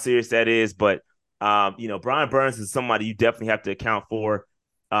don't know how serious that is, but Brian Burns is somebody you definitely have to account for.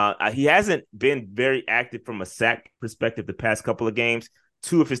 He hasn't been very active from a sack perspective the past couple of games.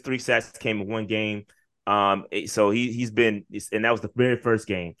 2 of his 3 sacks came in 1 game. So he's been, and that was the very first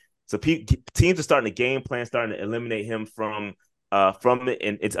game. So teams are starting to game plan, starting to eliminate him from it,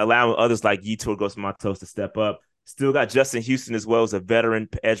 and it's allowing others like Yetur Gross-Matos to step up. Still got Justin Houston as well as a veteran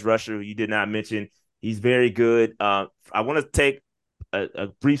edge rusher who you did not mention. He's very good. I want to take a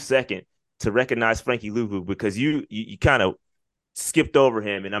brief second to recognize Frankie Louvu because you kind of skipped over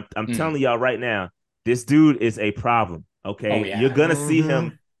him, and I'm telling y'all right now, this dude is a problem. Okay, Oh, yeah. You're gonna see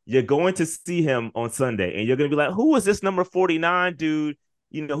him. You're going to see him on Sunday, and you're gonna be like, "Who is this number 49 dude?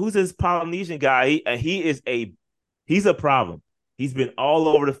 Who's this Polynesian guy? He's a problem. He's been all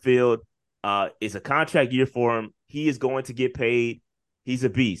over the field. It's a contract year for him. He is going to get paid. He's a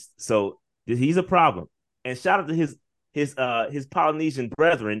beast. So he's a problem. And shout out to his Polynesian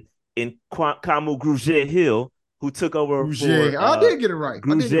brethren in Kamu Gruget Hill, who took over Gruget. for I did get it right.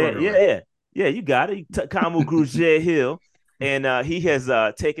 Gruget. Yeah, you got it. Kamu Gruget Hill. And he has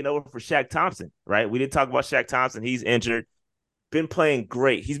taken over for Shaq Thompson, right? We didn't talk about Shaq Thompson. He's injured. Been playing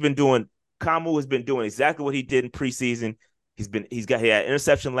great. Kamu has been doing exactly what he did in preseason. He had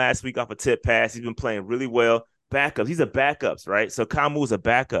interception last week off a tip pass. He's been playing really well. Backups. He's a backups, right? So Kamu is a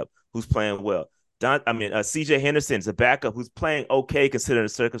backup who's playing well. CJ Henderson's a backup who's playing okay considering the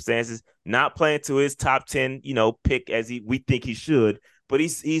circumstances. Not playing to his top 10, pick as we think he should, but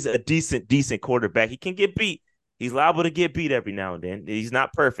he's a decent quarterback. He can get beat. He's liable to get beat every now and then. He's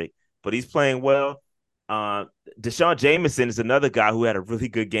not perfect, but he's playing well. Deshaun Jameson is another guy who had a really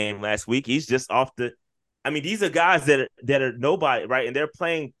good game last week. He's just off the. These are guys that are nobody, right? And they're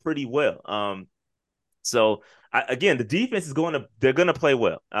playing pretty well. So again, the defense they're going to play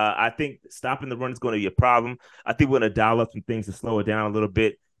well. I think stopping the run is going to be a problem. I think we're going to dial up some things to slow it down a little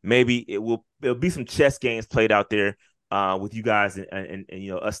bit. Maybe there'll be some chess games played out there with you guys and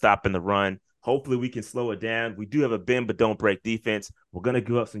us stopping the run. Hopefully we can slow it down. We do have a bend but don't break defense. We're going to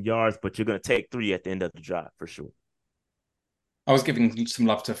give up some yards, but you're going to take 3 at the end of the drive for sure. I was giving some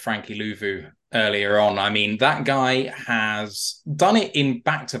love to Frankie Louvu earlier on. That guy has done it in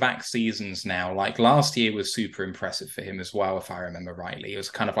back-to-back seasons now. Like last year was super impressive for him as well, if I remember rightly. It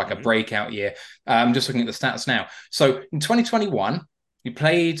was kind of like a breakout year. I'm just looking at the stats now. So in 2021, he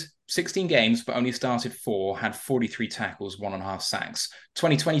played 16 games, but only started 4, had 43 tackles, 1.5 sacks.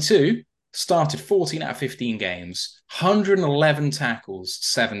 2022, started 14 out of 15 games, 111 tackles,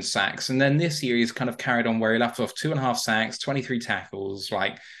 7 sacks. And then this year he's kind of carried on where he left off, 2.5 sacks, 23 tackles.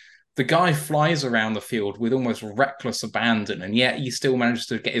 Like the guy flies around the field with almost reckless abandon, and yet he still manages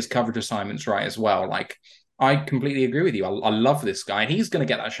to get his coverage assignments right as well. Like I completely agree with you. I love this guy. He's going to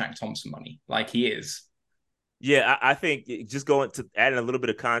get that Shaq Thompson money. Like he is. Yeah, I think just going to adding a little bit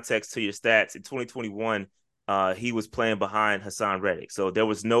of context to your stats in 2021, he was playing behind Hassan Reddick, so there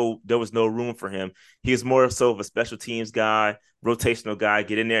was no room for him. He was more so of a special teams guy, rotational guy,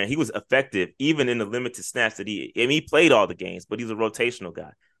 get in there, and he was effective even in the limited snaps that he played all the games, but he's a rotational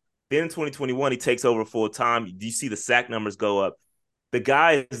guy. Then in 2021, he takes over full time. You see the sack numbers go up. The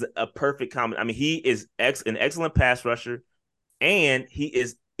guy is a perfect combination. He is an excellent pass rusher, and he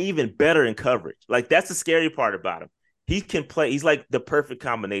is even better in coverage. Like that's the scary part about him. He can play. He's like the perfect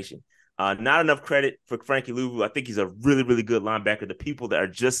combination. Not enough credit for Frankie Louvu. I think he's a really, really good linebacker. The people that are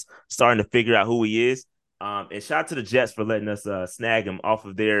just starting to figure out who he is. And shout out to the Jets for letting us snag him off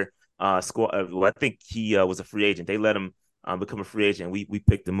of their squad. I think he was a free agent. They let him become a free agent. We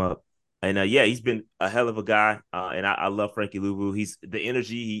picked him up. And he's been a hell of a guy. And I love Frankie Louvu. He's the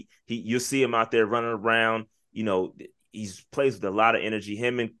energy. You'll see him out there running around. He plays with a lot of energy.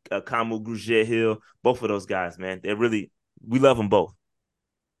 Him and Kamu Gruget Hill, both of those guys, man. We love them both.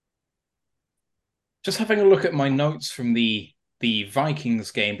 Just having a look at my notes from the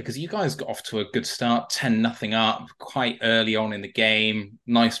Vikings game, because you guys got off to a good start, 10-0 up quite early on in the game.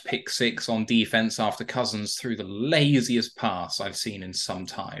 Nice pick 6 on defense after Cousins threw the laziest pass I've seen in some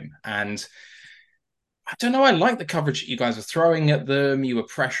time. And I don't know, I like the coverage that you guys were throwing at them. You were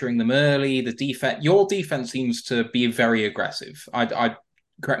pressuring them early. Your defense seems to be very aggressive. I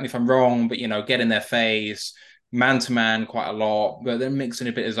correct me if I'm wrong, but get in their face, man-to-man quite a lot, but then mixing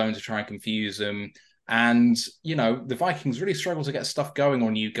a bit of zone to try and confuse them. And, the Vikings really struggle to get stuff going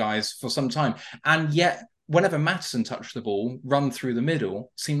on you guys for some time. And yet, whenever Mattison touched the ball, run through the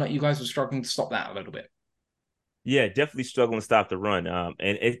middle, seemed like you guys were struggling to stop that a little bit. Yeah, definitely struggling to stop the run.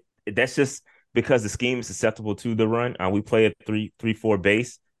 And that's just because the scheme is susceptible to the run. We play a 3-4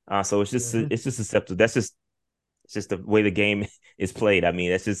 base. So it's just susceptible. That's just the way the game is played.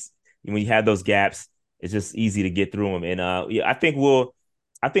 That's just when you have those gaps, it's just easy to get through them. And I think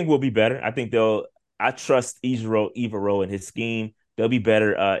we'll be better. I trust Evero and his scheme. They'll be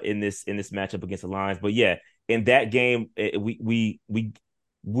better in this matchup against the Lions. But yeah, in that game, we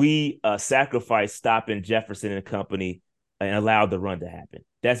sacrificed stopping Jefferson and company and allowed the run to happen.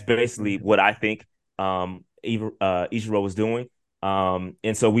 That's basically what I think Ichiro was doing.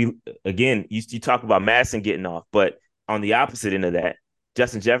 And so you talk about Madison getting off, but on the opposite end of that,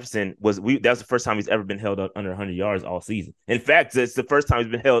 Justin Jefferson that was the first time he's ever been held under 100 yards all season. In fact, it's the first time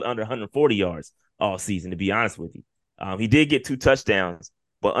he's been held under 140 yards all season, to be honest with you. He did get 2 touchdowns,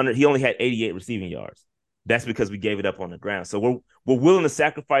 but he only had 88 receiving yards. That's because we gave it up on the ground. So we're willing to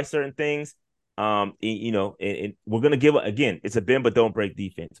sacrifice certain things. And we're going to give again, it's a bend but don't break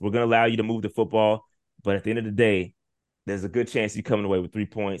defense. We're going to allow you to move the football, but at the end of the day, there's a good chance you're coming away with 3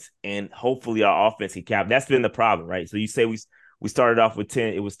 points, and hopefully our offense can cap. That's been the problem, right? So you say we started off with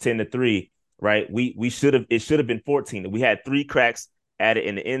 10, it was 10-3, right? It should have been 14. We had 3 cracks at it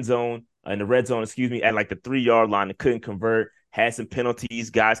in the end zone, in the red zone, at like the 3-yard line and couldn't convert, had some penalties,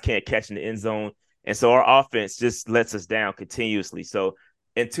 guys can't catch in the end zone. And so our offense just lets us down continuously. So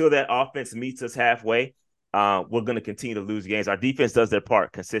until that offense meets us halfway, we're going to continue to lose games. Our defense does their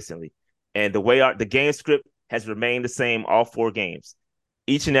part consistently. And the way the game script has remained the same all 4 games.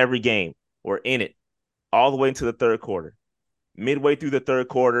 Each and every game, we're in it all the way into the third quarter. Midway through the third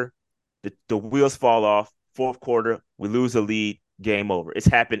quarter, the wheels fall off. Fourth quarter, we lose the lead, game over. It's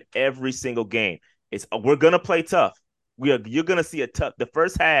happened every single game. We're going to play tough. You're going to see the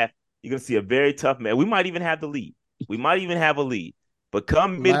first half, you're going to see a very tough man. We might even have the lead. We might even have a lead. But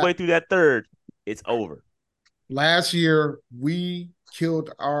come midway through that third, it's over. Last year, we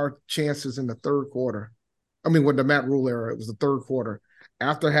killed our chances in the third quarter. I mean, with the Matt Rule era, it was the third quarter.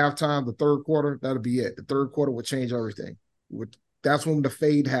 After halftime, the third quarter, that'll be it. The third quarter would change everything. That's when the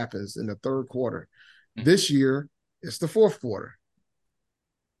fade happens, in the third quarter. This year, it's the fourth quarter.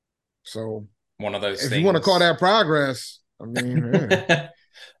 So one of those if things. you want to call that progress, I mean, yeah.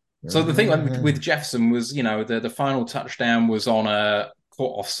 So the thing with Jefferson was, the final touchdown was on a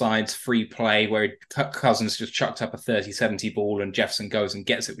caught offsides free play where Cousins just chucked up a 30-70 ball and Jefferson goes and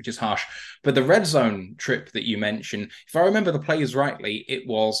gets it, which is harsh. But the red zone trip that you mentioned, if I remember the plays rightly, it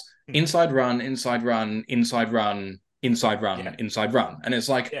was inside run, inside run, inside run, inside run, inside run. And it's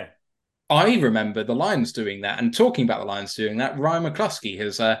like, I remember the Lions doing that. And talking about the Lions doing that, Ryan McCluskey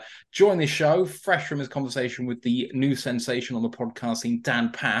has joined the show, fresh from his conversation with the new sensation on the podcast scene, Dan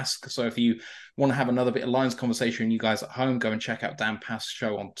Pask. So if you want to have another bit of Lions conversation, you guys at home, go and check out Dan Pask's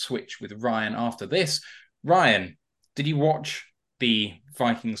show on Twitch with Ryan after this. Ryan, did you watch the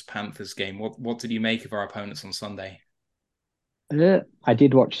Vikings-Panthers game? What did you make of our opponents on Sunday? I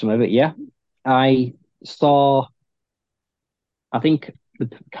did watch some of it, yeah. I think the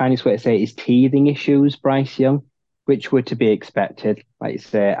kindest way to say it is teething issues, Bryce Young, which were to be expected. Like you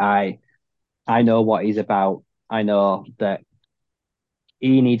say, I know what he's about. I know that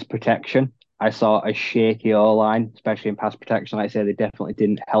he needs protection. I saw a shaky O-line, especially in pass protection. Like I say, they definitely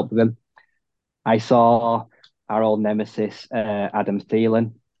didn't help him. I saw our old nemesis, Adam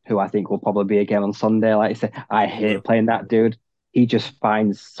Thielen, who I think will probably be again on Sunday. Like I said, I hate playing that dude. He just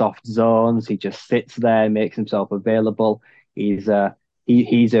finds soft zones. He just sits there, makes himself available. He's a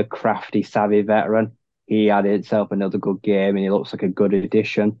crafty, savvy veteran. He had himself another good game, and he looks like a good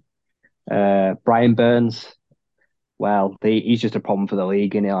addition. Brian Burns, well, he's just a problem for the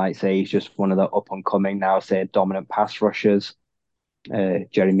league, and like I say, he's just one of the up and coming now, say dominant pass rushers.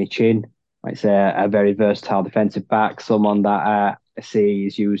 Jeremy Chin, like I say, a very versatile defensive back, someone that I see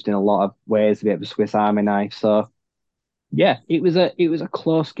is used in a lot of ways, a bit of a Swiss Army knife. So, yeah, it was a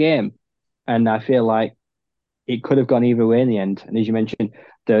close game, and I feel like it could have gone either way in the end. And as you mentioned,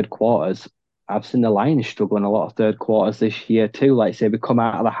 third quarters, I've seen the Lions struggling a lot of third quarters this year too. Like say, we come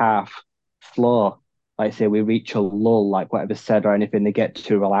out of the half slow. Like say, we reach a lull, like whatever said or anything, they get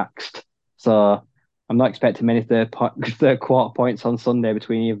too relaxed. So I'm not expecting many third quarter points on Sunday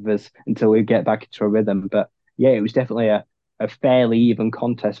between either of us until we get back into a rhythm. But yeah, it was definitely a fairly even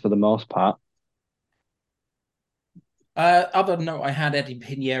contest for the most part. Other note I had, Eddie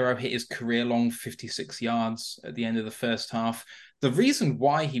Pinheiro hit his career-long 56 yards at the end of the first half. The reason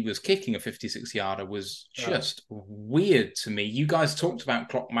why he was kicking a 56-yarder was just weird to me. You guys talked about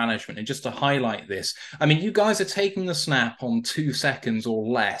clock management, and just to highlight this, I mean, you guys are taking the snap on 2 seconds or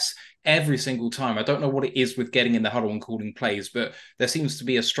less every single time. I don't know what it is with getting in the huddle and calling plays, but there seems to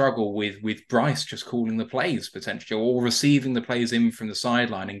be a struggle with Bryce just calling the plays potentially, or receiving the plays in from the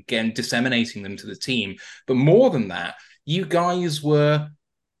sideline and again disseminating them to the team. But more than that, you guys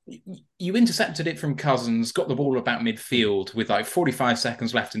you intercepted it from Cousins, got the ball about midfield with like 45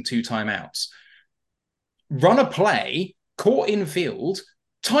 seconds left and 2 timeouts. Run a play, caught in field,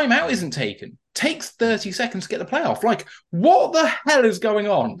 timeout isn't taken. Takes 30 seconds to get the play off. Like, what the hell is going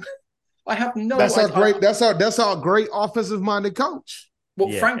on? I have no idea. That's our great offensive-minded coach.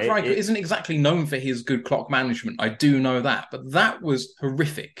 Well, Yeah, Frank Reich isn't exactly known for his good clock management. I do know that, but that was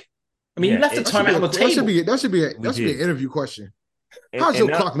horrific. I mean, you left a timeout on the table. That should be an interview question. How's your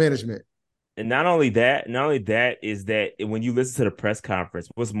clock management? And not only that is that when you listen to the press conference,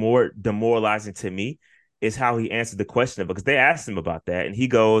 what's more demoralizing to me is how he answered the question, because they asked him about that, and he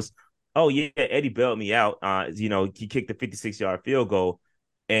goes, "Oh yeah, Eddie bailed me out. He kicked the 56-yard field goal."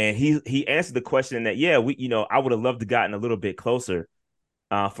 And he answered the question that, yeah, I would have loved to gotten a little bit closer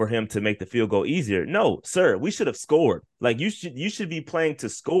for him to make the field goal easier. No, sir, we should have scored. Like you should be playing to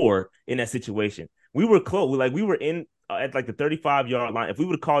score in that situation. We were close. We were in at like the 35-yard line. If we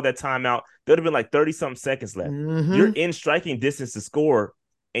would have called that timeout, there'd have been like 30-something seconds left. Mm-hmm. You're in striking distance to score,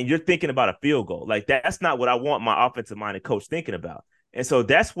 and you're thinking about a field goal. Like that's not what I want my offensive-minded coach thinking about. And so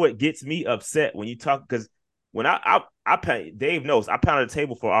that's what gets me upset when you talk, because when Dave knows I pounded the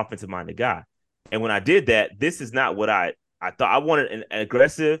table for an offensive-minded guy. And when I did that, this is not what I thought. I wanted an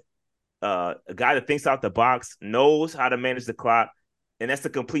aggressive, a guy that thinks out the box, knows how to manage the clock, and that's the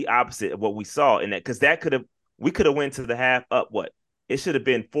complete opposite of what we saw in that. Because we could have went to the half up. What it should have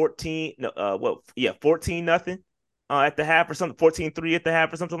been 14-0 at the half or something, 14-3 at the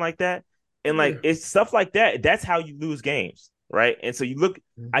half or something like that. And like it's stuff like that. That's how you lose games, right? And so you look,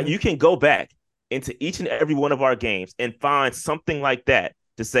 you can go back into each and every one of our games and find something like that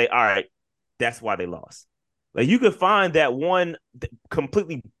to say, all right, that's why they lost. Like you could find that one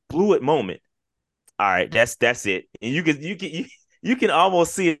completely blew it moment. All right, that's it. And you can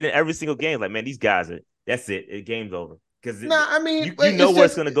almost see it in every single game. Like, man, these guys that's it. The game's over. Because you know where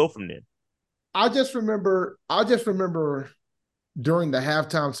it's going to go from there. I just remember during the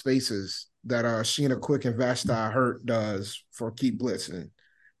halftime spaces that Sheena Quick and Vashti Hurt does for Keep Blitzing.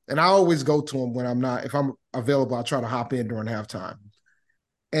 And I always go to them if I'm available, I try to hop in during halftime.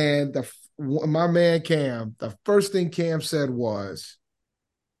 And my man Cam, the first thing Cam said was,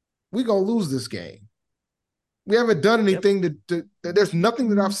 we're going to lose this game. We haven't done anything that there's nothing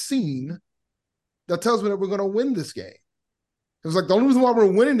that I've seen that tells me that we're going to win this game. It was like the only reason why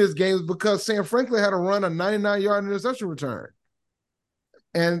we're winning this game is because Sam Franklin had to run a 99-yard interception return.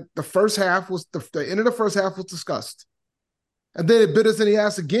 And the first half was the end of the first half was discussed. And then it bit us in the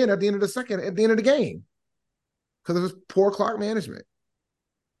ass again at the end of the game. Because it was poor clock management.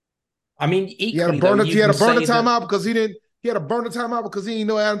 I mean, equally, he had to burn the timeout because he didn't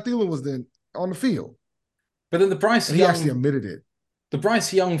know Adam Thielen was then on the field. But then he actually admitted it. The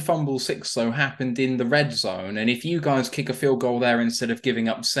Bryce Young fumble 6, though, happened in the red zone. And if you guys kick a field goal there instead of giving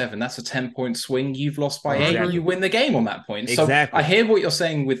up 7, that's a 10-point swing. You've lost by 8 and you win the game on that point. Exactly. So I hear what you're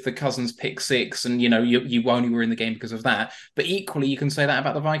saying with the Cousins pick 6 and, you only were in the game because of that. But equally, you can say that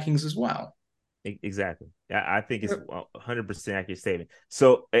about the Vikings as well. Exactly. I think it's 100% accurate statement.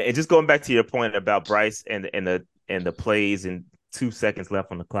 So, and just going back to your point about Bryce and the plays and 2 seconds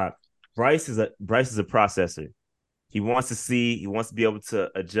left on the clock, Bryce is a processor. He wants to be able to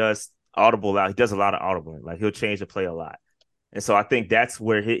adjust, audible out. He does a lot of audibling. Like he'll change the play a lot. And so I think that's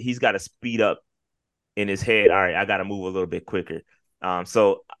where he's got to speed up in his head. All right, I got to move a little bit quicker.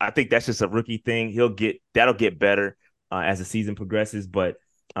 So I think that's just a rookie thing. That'll get better as the season progresses. But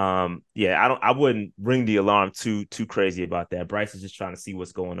I wouldn't ring the alarm too crazy about that. Bryce is just trying to see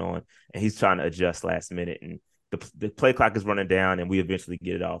what's going on, and he's trying to adjust last minute. And the play clock is running down, and we eventually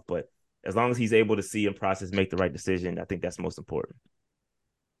get it off. But as long as he's able to see and process, make the right decision, I think that's most important.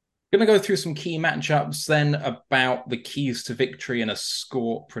 Going to go through some key matchups then about the keys to victory and a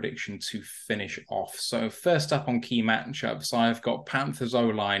score prediction to finish off. So first up on key matchups, I've got Panthers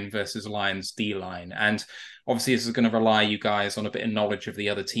O-line versus Lions D-line. And obviously this is going to rely you guys on a bit of knowledge of the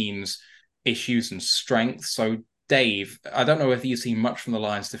other team's issues and strengths. So Dave, I don't know whether you've seen much from the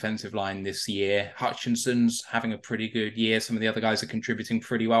Lions defensive line this year. Hutchinson's having a pretty good year. Some of the other guys are contributing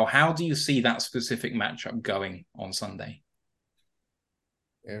pretty well. How do you see that specific matchup going on Sunday?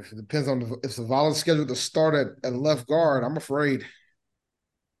 If it depends on if Zavala's scheduled to start at left guard, I'm afraid.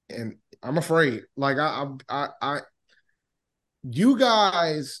 And I'm afraid. Like you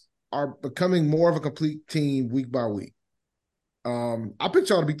guys are becoming more of a complete team week by week. I picked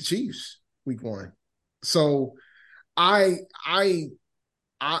y'all to beat the Chiefs week 1. So I'm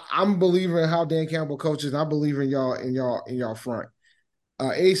believing in how Dan Campbell coaches, and I believe in y'all front.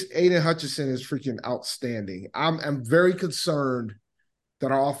 Aiden Hutchinson is freaking outstanding. I'm very concerned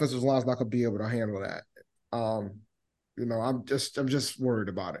that our offensive line is not going to be able to handle that. I'm just worried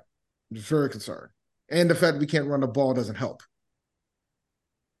about it. I'm just very concerned. And the fact that we can't run the ball doesn't help.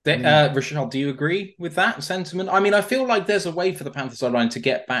 Rashad, do you agree with that sentiment? I mean, I feel like there's a way for the Panthers line to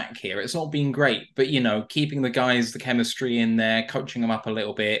get back here. It's not been great, but keeping the guys, the chemistry in there, coaching them up a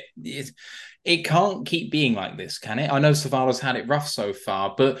little bit, it can't keep being like this, can it? I know Savala's had it rough so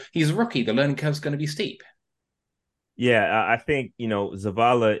far, but he's a rookie. The learning curve's going to be steep. Yeah, I think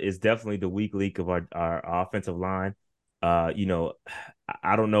Zavala is definitely the weak link of our offensive line. I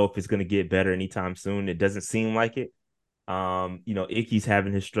don't know if it's going to get better anytime soon. It doesn't seem like it. Icky's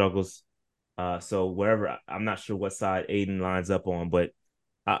having his struggles. So wherever, I'm not sure what side Aiden lines up on, but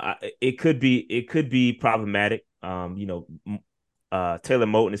it could be problematic. Taylor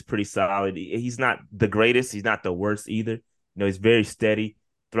Moton is pretty solid. He's not the greatest. He's not the worst either. He's very steady.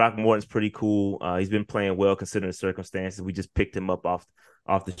 Throckmorton's pretty cool. He's been playing well considering the circumstances. We just picked him up off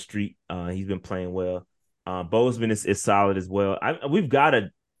the street. He's been playing well. Bozeman is solid as well.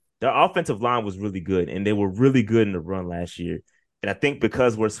 Their offensive line was really good, and they were really good in the run last year. And I think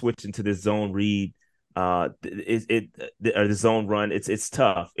because we're switching to this zone read, or the zone run, it's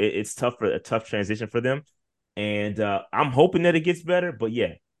tough. It's tough for a tough transition for them. And I'm hoping that it gets better. But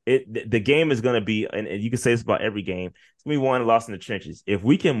yeah, the game is going to be, and you can say this about every game, it's going to be won and lost in the trenches. If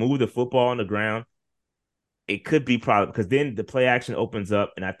we can move the football on the ground, it could be probably because then the play action opens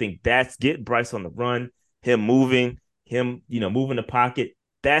up, and I think that's get Bryce on the run, him moving the pocket.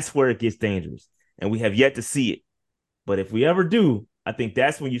 That's where it gets dangerous, and we have yet to see it. But if we ever do, I think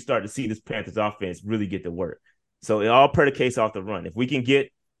that's when you start to see this Panthers offense really get to work. So it all predicates off the run. If we can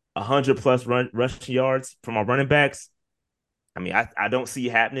get 100+ rushing yards from our running backs, I mean, I don't see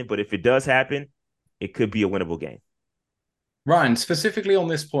it happening, but if it does happen, it could be a winnable game. Ryan, specifically on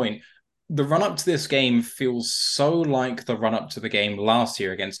this point, the run-up to this game feels so like the run-up to the game last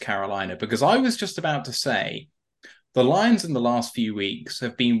year against Carolina, because I was just about to say the Lions in the last few weeks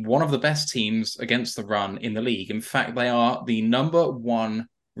have been one of the best teams against the run in the league. In fact, they are the number one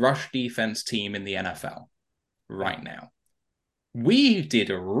rush defense team in the NFL right now. We did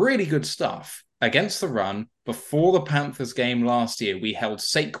really good stuff against the run before the Panthers game last year. We held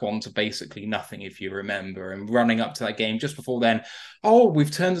Saquon to basically nothing, if you remember, and running up to that game just before then, we've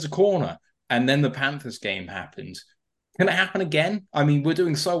turned a corner. And then the Panthers game happened. Can it happen again? I mean, we're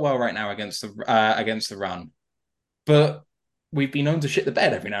doing so well right now against the run, but we've been known to shit the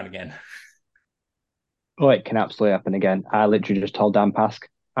bed every now and again. Oh, it can absolutely happen again. I literally just told Dan Pask,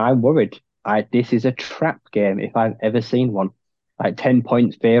 I'm worried. This is a trap game if I've ever seen one. Like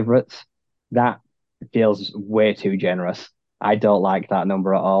 10-point favorites, that feels way too generous. I don't like that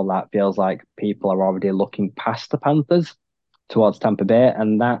number at all. That feels like people are already looking past the Panthers towards Tampa Bay,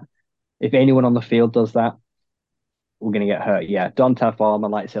 and that if anyone on the field does that, we're going to get hurt. Yeah, Donta Foreman,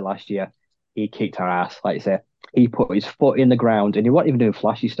 like I said last year, he kicked our ass. Like I said, he put his foot in the ground, and he wasn't even doing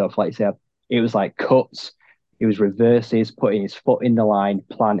flashy stuff. Like I said, it was like cuts, it was reverses, putting his foot in the line,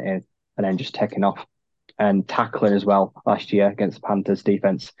 planting, and then just taking off. And tackling as well last year against the Panthers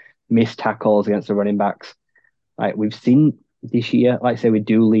defense, missed tackles against the running backs. Like we've seen this year, like I say, we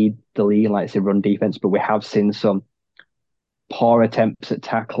do lead the league, like I say, run defense, but we have seen some poor attempts at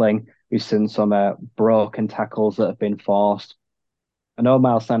tackling. We've seen some broken tackles that have been forced. I know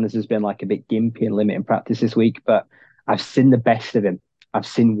Miles Sanders has been like a bit gimpy and limited in practice this week, but I've seen the best of him. I've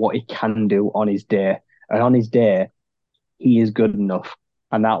seen what he can do on his day. And on his day, he is good enough.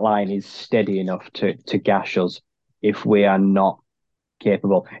 And that line is steady enough to gash us if we are not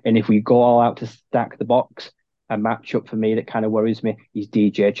capable. And if we go all out to stack the box, a matchup for me that kind of worries me is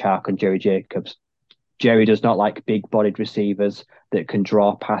DJ Chark and Jerry Jacobs. Jerry does not like big-bodied receivers that can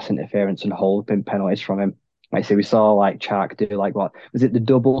draw pass interference and hold pin penalties from him. Like I say, we saw like Chark do like what was it, the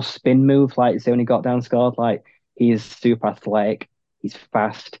double spin move? Like say when he got down scored, like he is super athletic, he's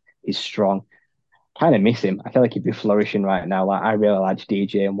fast, he's strong. Kind of miss him. I feel like he'd be flourishing right now. Like I really like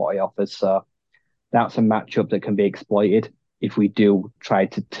DJ and what he offers. So that's a matchup that can be exploited if we do try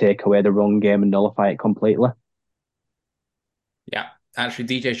to take away the run game and nullify it completely. Yeah, actually,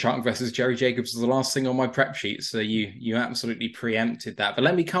 DJ Chark versus Jerry Jacobs is the last thing on my prep sheet, so you absolutely preempted that. But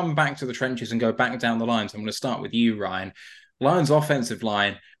let me come back to the trenches and go back down the lines. I'm going to start with you, Ryan. Lions offensive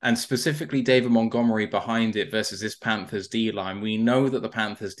line, and specifically David Montgomery behind it versus this Panthers D line. We know that the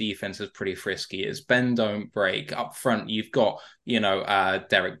Panthers defense is pretty frisky. It's bend, don't break. Up front, you've got,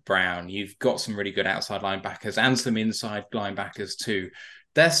 Derek Brown. You've got some really good outside linebackers and some inside linebackers too.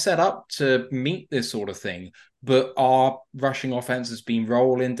 They're set up to meet this sort of thing, but our rushing offense has been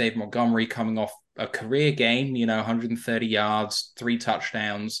rolling. David Montgomery coming off a career game, 130 yards, 3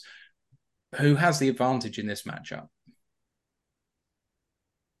 touchdowns. Who has the advantage in this matchup?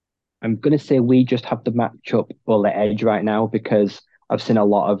 I'm going to say we just have the matchup or the edge right now because I've seen a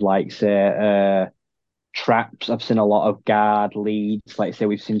lot of traps. I've seen a lot of guard leads. Like I say,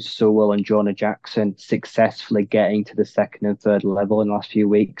 we've seen Sewell and Jonah Jackson successfully getting to the second and third level in the last few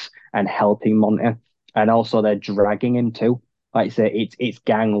weeks and helping Monty. And also they're dragging him too. Like I say, it's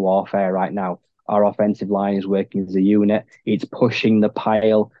gang warfare right now. Our offensive line is working as a unit. It's pushing the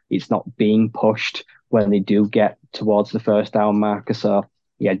pile. It's not being pushed when they do get towards the first down marker. So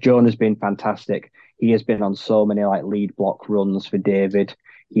yeah, Jonah's been fantastic. He has been on so many like lead block runs for David.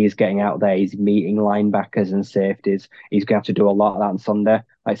 He's getting out there. He's meeting linebackers and safeties. He's going to have to do a lot of that on Sunday.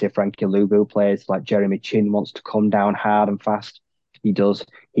 Like I say, Frankie Luvu plays like Jeremy Chin wants to come down hard and fast. He does.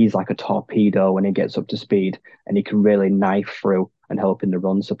 He's like a torpedo when he gets up to speed, and he can really knife through and help in the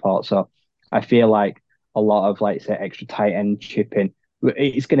run support. So I feel like a lot of like say extra tight end chipping.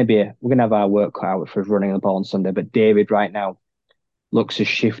 It's going to be we're going to have our work cut out for running the ball on Sunday. But David right now looks as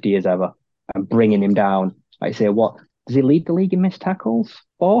shifty as ever, and bringing him down. Like I say, what does he lead the league in missed tackles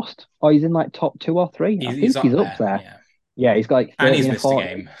forced? Or he's in like top 2 or 3? I think he's up there. Yeah, he's got like 30 and he's missed 40.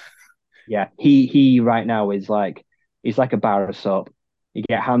 a game. Yeah, he right now is like he's like a bar of soap. You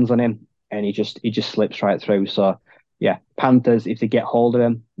get hands on him and he just slips right through. So yeah, Panthers, if they get hold of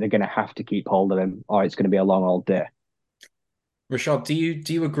him, they're gonna have to keep hold of him, or it's gonna be a long old day. Rashad, do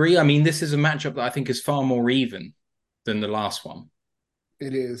you agree? I mean, this is a matchup that I think is far more even than the last one.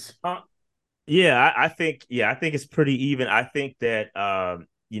 It is. I think it's pretty even. I think that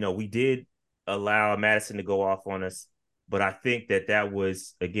we did allow Madison to go off on us, but I think that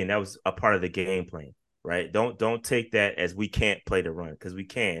was a part of the game plan, right? Don't take that as we can't play the run, because we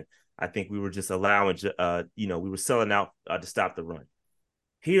can. I think we were just allowing we were selling out to stop the run.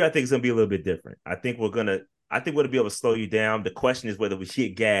 Here I think it's gonna be a little bit different. I think we're gonna be able to slow you down. The question is whether we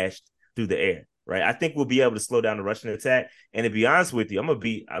get gashed through the air. Right, I think we'll be able to slow down the rushing attack. And to be honest with you,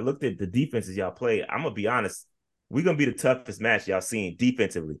 I looked at the defenses y'all play. I'm gonna be honest, we're gonna be the toughest match y'all seen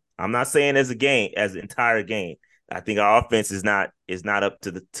defensively. I'm not saying as an entire game. I think our offense is not up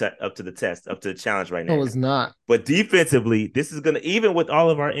to the test, up to the challenge right now. No, it's not. But defensively, this is gonna, even with all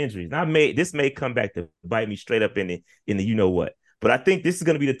of our injuries, this may come back to bite me straight up in the you know what. But I think this is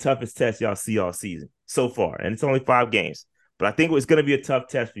gonna be the toughest test y'all see all season so far, and it's only 5 games. But I think it's going to be a tough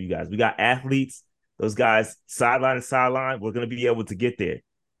test for you guys. We got athletes, those guys sideline to sideline. We're going to be able to get there.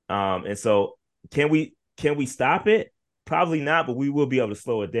 And so can we stop it? Probably not, but we will be able to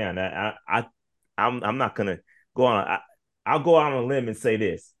slow it down. I'm not going to go on. I'll go out on a limb and say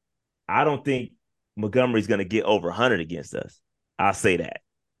this. I don't think Montgomery's going to get over 100 against us. I'll say that.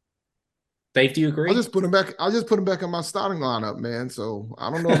 Dave, do you agree? I'll just put him back in my starting lineup, man. So I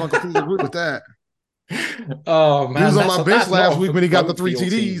don't know if I completely agree with that. Oh man, he was on my bench last week when he got the 3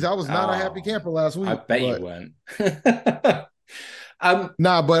 TDs. I was not a happy camper last week. I bet you weren't.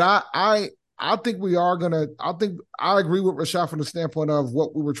 But I think we are gonna. I agree with Rashad from the standpoint of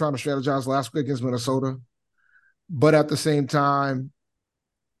what we were trying to strategize last week against Minnesota. But at the same time,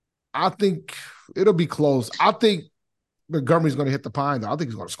 I think it'll be close. I think Montgomery's going to hit the pine, though. I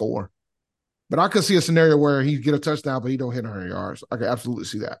think he's going to score. But I could see a scenario where he get a touchdown, but he don't hit 100 yards. I can absolutely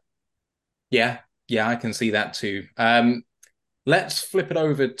see that. Yeah, I can see that too. Let's flip it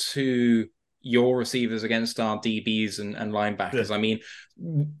over to your receivers against our DBs and linebackers. Yeah. I mean,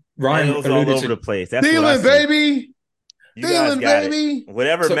 Ryan all over the place. That's Thielen, baby. Thielen, baby.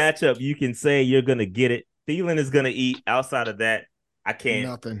 Whatever matchup you can say, you're going to get it. Thielen is going to eat. Outside of that, I can't.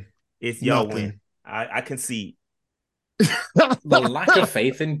 Nothing. It's y'all win. I concede. The lack of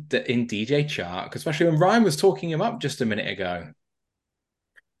faith in DJ Chark, especially when Ryan was talking him up just a minute ago.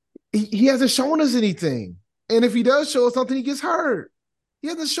 He hasn't shown us anything. And if he does show us something, he gets hurt. He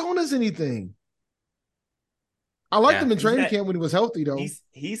hasn't shown us anything. I liked him in training camp when he was healthy, though.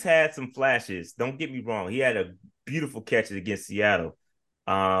 He's had some flashes. Don't get me wrong. He had a beautiful catch against Seattle.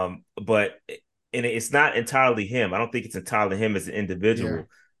 But it's not entirely him. I don't think it's entirely him as an individual. Yeah.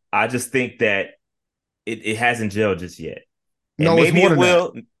 I just think that it hasn't gelled just yet. And no, maybe it's more it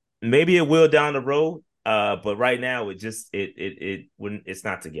will. That. Maybe it will down the road. But right now, it's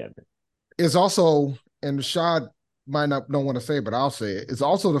not together. It's also, and Rashad might not don't want to say it, but I'll say it. It's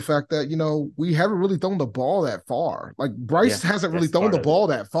also the fact that we haven't really thrown the ball that far. Like Bryce hasn't really thrown the ball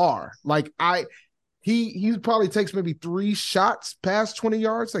that far. Like he probably takes maybe 3 shots past 20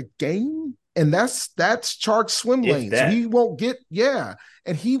 yards a game, and that's Chark's swim lane. So he won't get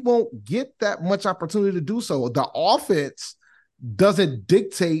and he won't get that much opportunity to do so. The offense doesn't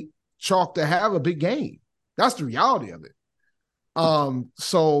dictate Chark to have a big game. That's the reality of it.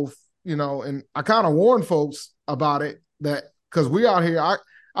 So, and I kind of warned folks about it that because we out here,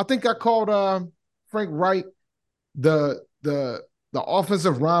 I think I called Frank Wright the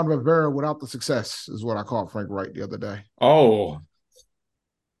offensive Ron Rivera without the success is what I called Frank Wright the other day. Oh.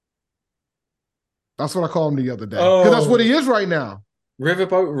 That's what I called him the other day. Because that's what he is right now.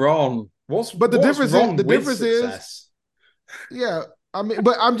 Riverboat Ron. What's difference is, yeah. I mean,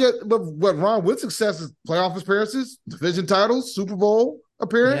 but what Ron with success is playoff appearances, division titles, Super Bowl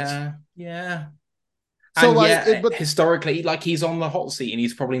appearance. Yeah. So and historically, like he's on the hot seat and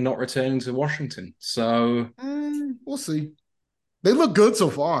he's probably not returning to Washington. So we'll see. They look good so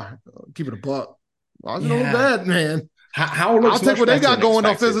far. Keep it a buck. Washington look bad, man. I'll take what they got going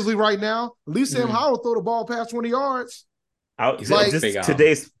offensively right now. At least Sam Howell throw the ball past 20 yards.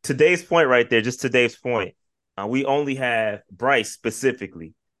 Today's point right there, just today's point. We only have Bryce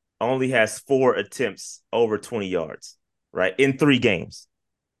specifically only has 4 attempts over 20 yards, right? In 3 games.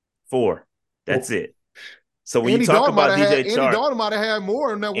 4. That's it. So when you talk about DJ Chark, Andy Dalton might have had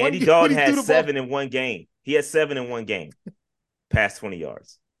more in that one game. Andy Dalton had 7 in one game. He had 7 in one game, past 20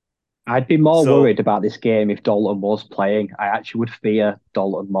 yards. I'd be more worried about this game if Dalton was playing. I actually would fear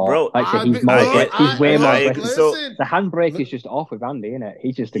Dalton more. Bro, he's way more aggressive. So the handbrake is just off with Andy, isn't it?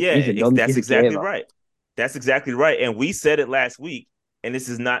 He's just that's exactly right. That's exactly right. And we said it last week, and this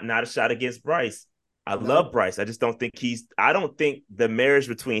is not a shot against Bryce. I love Bryce. I just don't think I don't think the marriage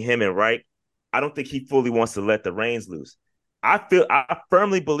between him and Reich, I don't think he fully wants to let the reins loose. I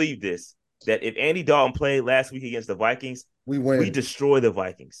firmly believe this, that if Andy Dalton played last week against the Vikings, we win. We destroy the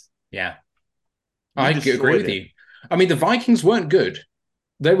Vikings. Yeah. I agree with you. I mean, the Vikings weren't good.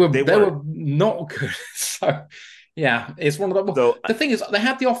 They were not good. So yeah, it's one of the. So, the thing is, they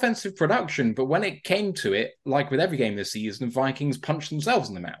had the offensive production, but when it came to it, like with every game this season, the Vikings punched themselves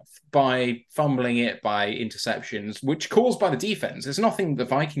in the mouth by fumbling it, by interceptions, which caused by the defense. It's nothing the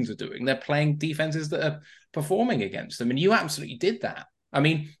Vikings are doing. They're playing defenses that are performing against them, and you absolutely did that. I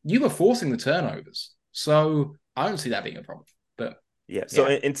mean, you were forcing the turnovers, so I don't see that being a problem. But yeah, so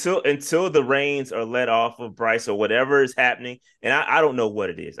until the reins are let off of Bryce or whatever is happening, and I don't know what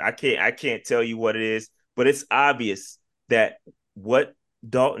it is. I can't tell you what it is. But it's obvious that what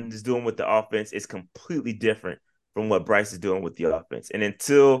Dalton is doing with the offense is completely different from what Bryce is doing with the offense. And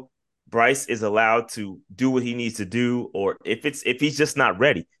until Bryce is allowed to do what he needs to do, or if he's just not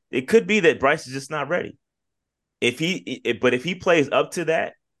ready, it could be that Bryce is just not ready. But if he plays up to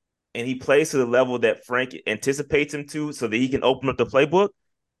that and he plays to the level that Frank anticipates him to, so that he can open up the playbook,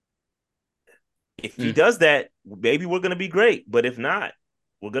 if he does that, maybe we're going to be great. But if not,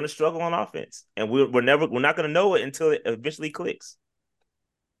 we're going to struggle on offense, and we're not going to know it until it eventually clicks.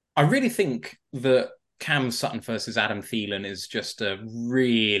 I really think that Cam Sutton versus Adam Thielen is just a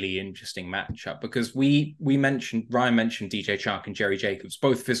really interesting matchup because Ryan mentioned DJ Chark and Jerry Jacobs,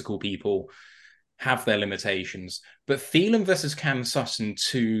 both physical people, have their limitations, but Thielen versus Cam Sutton,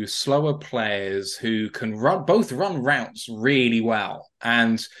 2 slower players who can both run routes really well.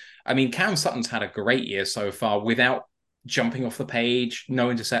 And I mean, Cam Sutton's had a great year so far without jumping off the page, no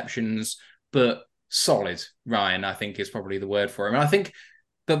interceptions, but solid, Ryan, I think is probably the word for him. And I think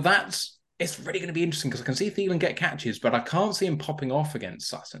it's really going to be interesting because I can see Thielen get catches, but I can't see him popping off against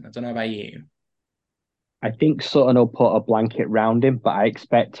Sutton. I don't know about you. I think Sutton will put a blanket round him, but I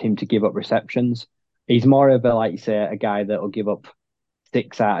expect him to give up receptions. He's more of a guy that will give up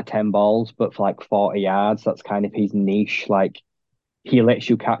 6 out of 10 balls, but for like 40 yards. That's kind of his niche. Like, he lets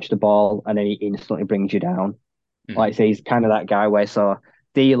you catch the ball and then he instantly brings you down. Like I say, he's kind of that guy where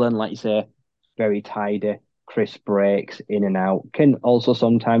Thielen, like you say, very tidy, crisp breaks in and out. Can also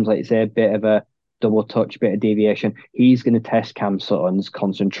sometimes, like you say, a bit of a double touch, bit of deviation. He's going to test Cam Sutton's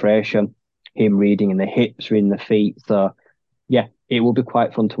concentration, him reading in the hips, reading the feet. So yeah, it will be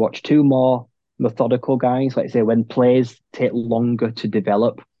quite fun to watch. 2 more methodical guys. Like I say, when plays take longer to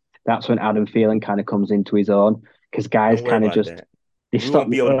develop, that's when Adam Thielen kind of comes into his own because guys kind of just they won't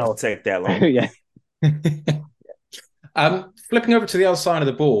be able to take that long. Yeah. Flipping over to the other side of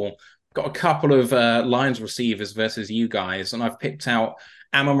the ball, got a couple of Lions receivers versus you guys, and I've picked out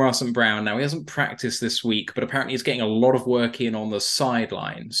Amon-Ra St. Brown. Now, he hasn't practiced this week, but apparently he's getting a lot of work in on the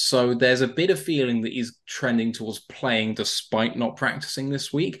sideline. So there's a bit of feeling that he's trending towards playing despite not practicing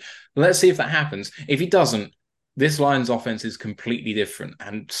this week. Let's see if that happens. If he doesn't, this Lions offense is completely different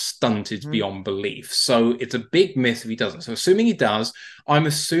and stunted beyond belief. So it's a big miss if he doesn't. So assuming he does, I'm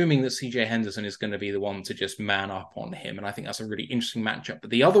assuming that CJ Henderson is going to be the one to just man up on him. And I think that's a really interesting matchup. But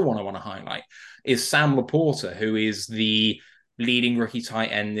the other one I want to highlight is Sam Laporta, who is the leading rookie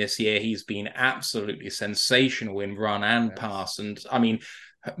tight end this year. He's been absolutely sensational in run and pass. And I mean,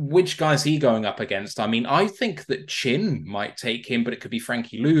 which guy's he going up against? I mean, I think that Chin might take him, but it could be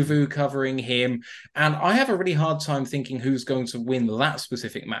Frankie Louvu covering him. And I have a really hard time thinking who's going to win that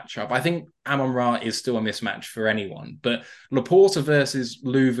specific matchup. I think Amon-Ra is still a mismatch for anyone, but Laporta versus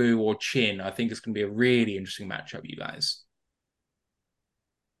Louvu or Chin, I think it's going to be a really interesting matchup, you guys.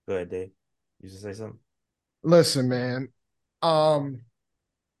 Go ahead, Dave. You should say something. Listen, man.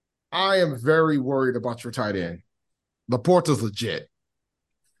 I am very worried about your tight end. Laporta's legit.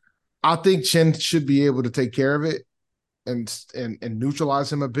 I think Chin should be able to take care of it and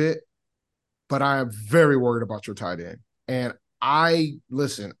neutralize him a bit. But I am very worried about your tight end. And I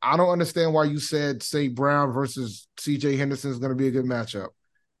don't understand why you said St. Brown versus CJ Henderson is going to be a good matchup.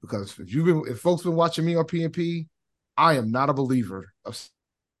 Because if folks been watching me on PNP, I am not a believer of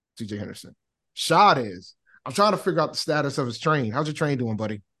CJ Henderson. Shad is. I'm trying to figure out the status of his train. How's your train doing,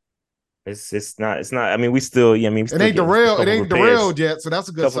 buddy? It's not. I mean, we still. Yeah, I mean, we still It ain't derailed yet, so that's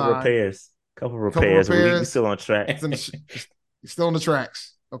a good sign. Couple repairs. We still on track. You're still on the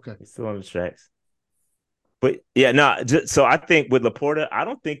tracks. Okay. We're still on the tracks. But yeah, no. So I think with Laporta, I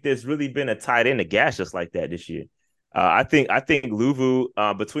don't think there's really been a tight end to gash us like that this year. I think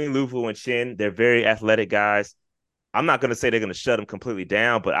Luvu, between Luvu and Chin, they're very athletic guys. I'm not going to say they're going to shut them completely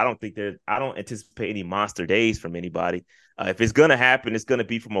down, but I don't anticipate any monster days from anybody. If it's going to happen, it's going to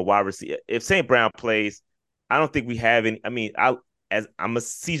be from a wide receiver. If St. Brown plays, I don't think we have any. I mean, I'm a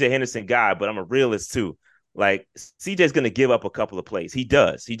CJ Henderson guy, but I'm a realist too. Like CJ's going to give up a couple of plays. He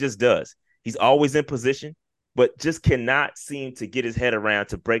does. He just does. He's always in position, but just cannot seem to get his head around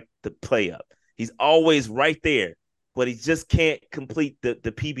to break the play up. He's always right there, but he just can't complete the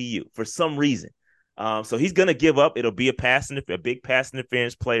PBU for some reason. So he's going to give up. It'll be a big pass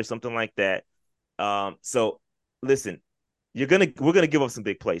interference play or something like that. So listen, we're going to give up some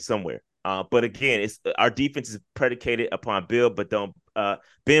big plays somewhere. But again, our defense is predicated upon bend but don't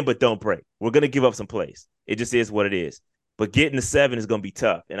break. We're going to give up some plays. It just is what it is. But getting to 7 is going to be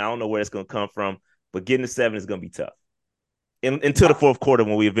tough. And I don't know where it's going to come from, but getting to 7 is going to be tough until the fourth quarter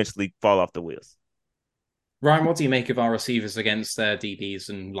when we eventually fall off the wheels. Ryan, what do you make of our receivers against their DBs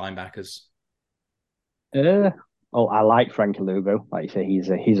and linebackers? I like Frankie Luvu. Like you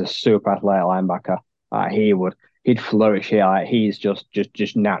say, he's a super athletic linebacker. He'd flourish here. Like, he's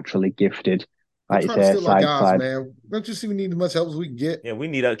just naturally gifted. Like you say, side to side. Man. Don't you see we need as much help as we can get? Yeah, we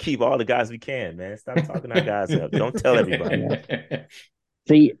need to keep all the guys we can, man. Stop talking our guys up. Don't tell everybody.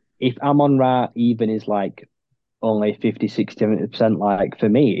 See, if Amon-Ra even is like only 50, 60, 70%, like for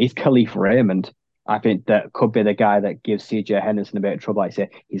me, it's Khalif Raymond. I think that could be the guy that gives CJ Henderson a bit of trouble. Like I say,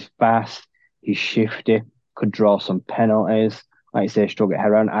 he's fast, he's shifty, could draw some penalties. Like I say, struggle head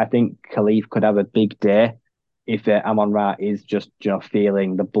around. I think Khalif could have a big day if Amon-Ra is just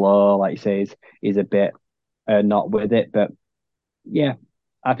feeling the blow. Like you say, is a bit not with it. But yeah,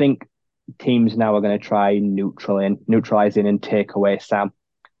 I think teams now are going to try neutralizing and take away Sam.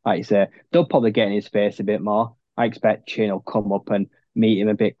 Like you say, they'll probably get in his face a bit more. I expect Chin will come up and meet him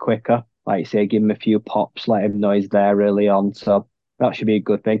a bit quicker. Like you say, give him a few pops, let him know he's there early on. So that should be a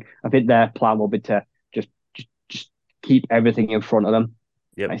good thing. I think their plan will be to just keep everything in front of them.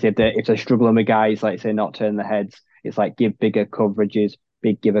 Yep. Like I say, if they're struggling with guys, like say, not turn the heads, it's like give bigger coverages,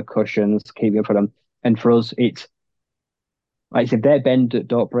 giver cushions, keep in front of them. And for us, it's like I say, if they bend,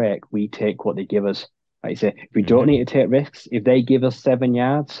 don't break, we take what they give us. Like I say, if we don't need to take risks, if they give us 7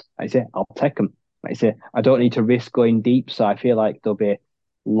 yards, like I say, I'll take them. Like I say, I don't need to risk going deep, so I feel like there'll be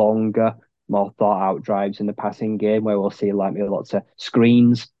longer, more thought out drives in the passing game where we'll see like maybe lots of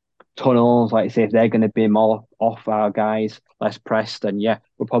screens, tunnels. Like I say, if they're going to be more off our guys, less pressed, then yeah,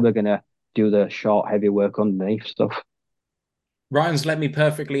 we're probably going to do the short, heavy work underneath stuff. Ryan's led me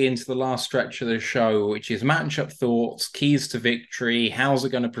perfectly into the last stretch of the show, which is matchup thoughts, keys to victory, how's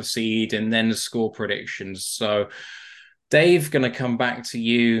it going to proceed, and then score predictions. So, Dave, going to come back to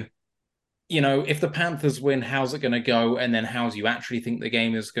you. You know, if the Panthers win, how's it going to go? And then how do you actually think the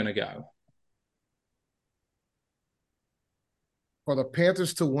game is going to go? For the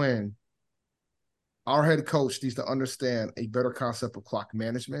Panthers to win, our head coach needs to understand a better concept of clock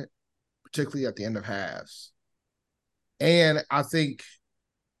management, particularly at the end of halves. And I think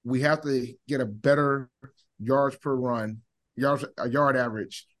we have to get a better yards per run, a yard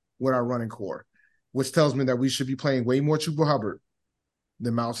average with our running core, which tells me that we should be playing way more Chuba Hubbard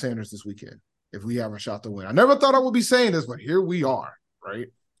than Miles Sanders this weekend if we have a shot to win. I never thought I would be saying this, but here we are, right?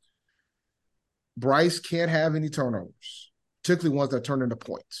 Bryce can't have any turnovers, particularly ones that turn into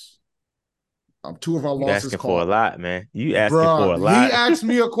points. 2 of our losses asking for a lot, man. You asking for a lot. He asked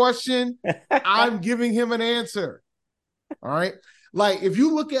me a question. I'm giving him an answer. All right? Like, if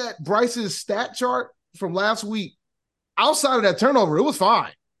you look at Bryce's stat chart from last week, outside of that turnover, it was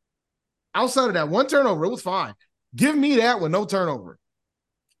fine. Outside of that one turnover, it was fine. Give me that with no turnover.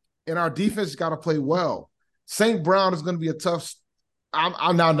 And our defense got to play well. St. Brown is going to be a tough –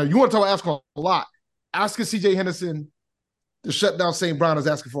 I'm now – you want to talk asking a lot. Asking C.J. Henderson to shut down St. Brown is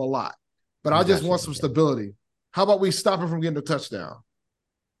asking for a lot. But I just want some stability. How about we stop him from getting a touchdown?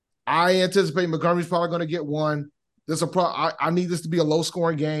 I anticipate Montgomery's probably going to get one. I need this to be a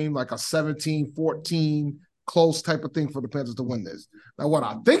low-scoring game, like a 17-14, close type of thing for the Panthers to win this. Now, what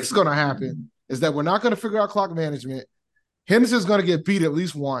I think is going to happen is that we're not going to figure out clock management. Henderson's going to get beat at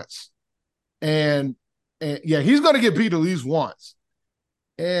least once. And yeah, he's going to get beat at least once.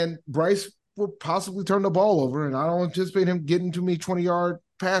 And Bryce will possibly turn the ball over, and I don't anticipate him getting too many 20-yard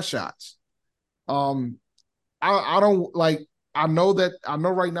pass shots. I don't like. I know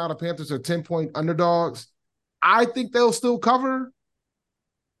right now the Panthers are 10-point underdogs. I think they'll still cover,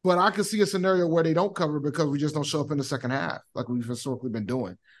 but I could see a scenario where they don't cover because we just don't show up in the second half like we've historically been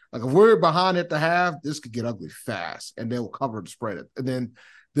doing. Like if we're behind at the half, this could get ugly fast, and they'll cover the spread. And then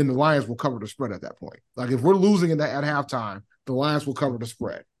the Lions will cover the spread at that point. Like if we're losing at halftime, the Lions will cover the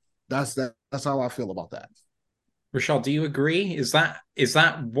spread. That's how I feel about that. Rashad, do you agree? Is that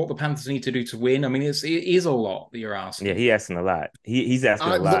what the Panthers need to do to win? I mean, it is a lot that you're asking. Yeah, he's asking a lot. He's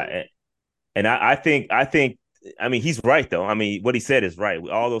asking a lot, and I think I mean he's right though. I mean what he said is right.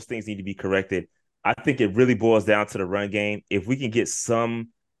 All those things need to be corrected. I think it really boils down to the run game. If we can get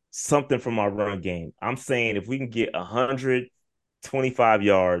something from our run game, I'm saying if we can get 125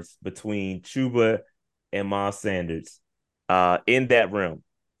 yards between Chuba and Miles Sanders in that realm,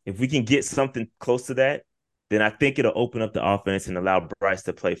 if we can get something close to that, then I think it'll open up the offense and allow Bryce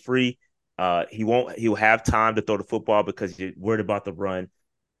to play free. He'll have time to throw the football because you're worried about the run.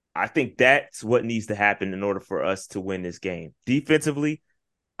 I think that's what needs to happen in order for us to win this game. Defensively,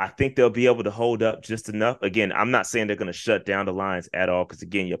 I think they'll be able to hold up just enough. Again, I'm not saying they're going to shut down the Lions at all because,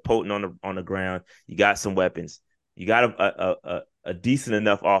 again, you're potent on the ground. You got some weapons. You got a decent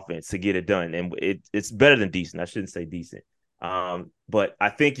enough offense to get it done, and it's better than decent. I shouldn't say decent, but I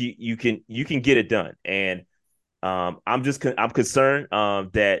think you can get it done. And I'm concerned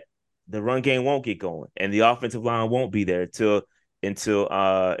that the run game won't get going and the offensive line won't be there until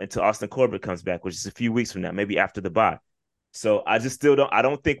Austin Corbett comes back, which is a few weeks from now, maybe after the bye. So I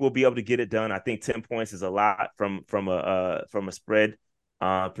don't think we'll be able to get it done. I think 10 points is a lot from a spread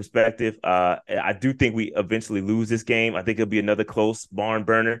perspective. I do think we eventually lose this game. I think it'll be another close barn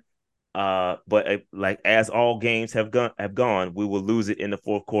burner. But like as all games have gone, we will lose it in the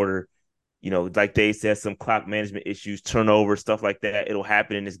fourth quarter. You know, like Dave said, some clock management issues, turnover, stuff like that. It'll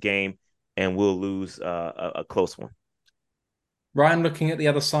happen in this game, and we'll lose a close one. Ryan, looking at the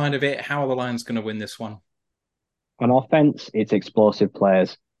other side of it, how are the Lions going to win this one? On offense, it's explosive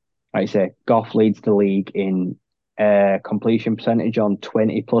players. Like I say, Goff leads the league in completion percentage on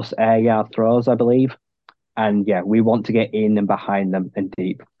 20-plus air yard throws, I believe. And yeah, we want to get in and behind them and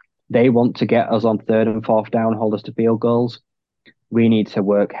deep. They want to get us on third and fourth down, hold us to field goals. We need to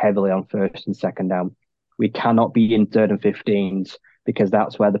work heavily on first and second down. We cannot be in third and 15s because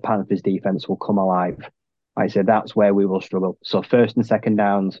that's where the Panthers defense will come alive. Like I said, that's where we will struggle. So first and second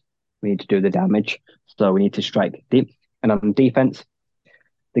downs, we need to do the damage. So we need to strike deep. And on defense,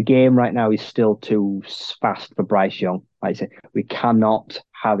 the game right now is still too fast for Bryce Young. Like I said, we cannot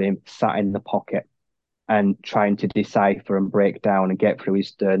have him sat in the pocket and trying to decipher and break down and get through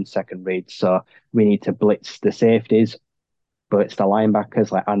his third and second reads. So we need to blitz the safeties. But it's the linebackers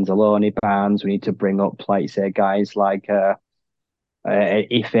like Anzalone, Barnes. We need to bring up, like say, guys like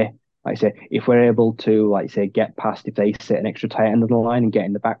Ife. Like I say, if we're able to, like say, get past if they sit an extra tight end of the line and get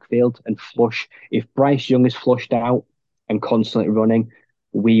in the backfield and flush. If Bryce Young is flushed out and constantly running,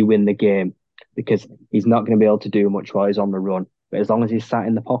 we win the game because he's not going to be able to do much while he's on the run. But as long as he's sat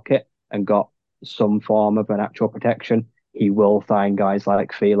in the pocket and got some form of an actual protection, he will find guys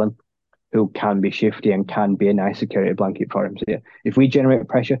like Phelan who can be shifty and can be a nice security blanket for him. So yeah, if we generate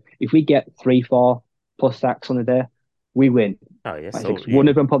pressure, if we get 3-4 plus sacks on a day, we win. Oh yes, one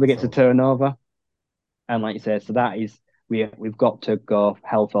of them probably gets a turnover, and like you said, so that is we've got to go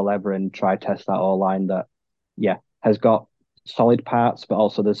hell for leather and try test that all line that has got solid parts, but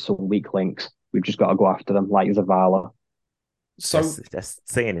also there's some weak links. We've just got to go after them, like Zavala. So that's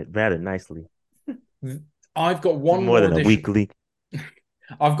saying it rather nicely. I've got one more than a weak link.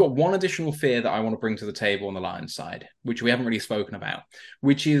 I've got one additional fear that I want to bring to the table on the Lions side, which we haven't really spoken about,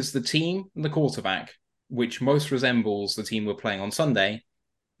 which is the team and the quarterback, which most resembles the team we're playing on Sunday,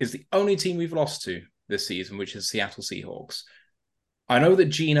 is the only team we've lost to this season, which is Seattle Seahawks. I know that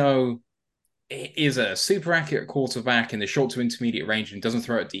Geno is a super accurate quarterback in the short to intermediate range and doesn't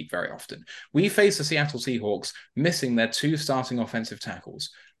throw it deep very often. We face the Seattle Seahawks missing their two starting offensive tackles.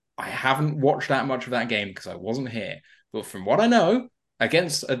 I haven't watched that much of that game because I wasn't here, but from what I know,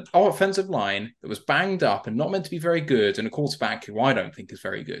 against an offensive line that was banged up and not meant to be very good, and a quarterback who I don't think is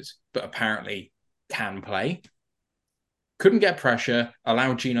very good, but apparently can play, couldn't get pressure,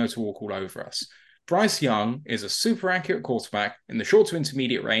 allowed Geno to walk all over us. Bryce Young is a super accurate quarterback in the short to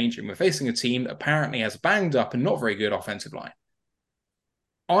intermediate range, and we're facing a team that apparently has a banged up and not very good offensive line.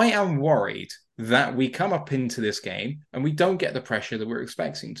 I am worried that we come up into this game and we don't get the pressure that we're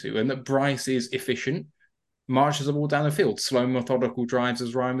expecting to, and that Bryce is efficient, marches the ball down the field, slow, methodical drives,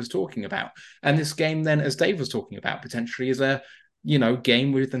 as Ryan was talking about. And this game then, as Dave was talking about, potentially is a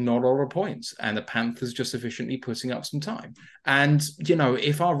game with not a lot of points, and the Panthers just sufficiently putting up some time. And,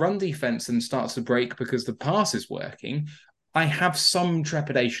 if our run defense then starts to break because the pass is working, I have some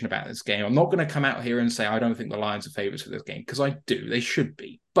trepidation about this game. I'm not going to come out here and say I don't think the Lions are favorites for this game, because I do. They should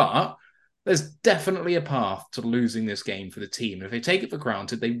be. But there's definitely a path to losing this game for the team. And if they take it for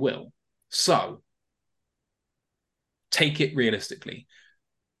granted, they will. So take it realistically.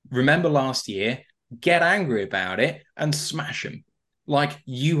 Remember last year, get angry about it and smash them. Like,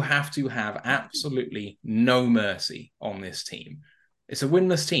 you have to have absolutely no mercy on this team. It's a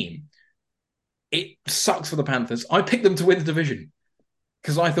winless team. It sucks for the Panthers. I picked them to win the division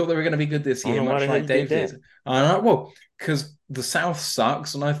because I thought they were going to be good this year, much like Dave did. Well, because the South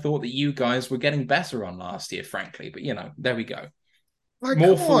sucks, and I thought that you guys were getting better on last year, frankly. But, there we go. Like,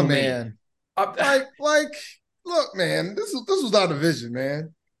 more come on, man. Look, man, this was our division,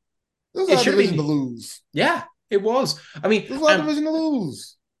 man. This was our division to lose. Yeah, it was. I mean, this was our division to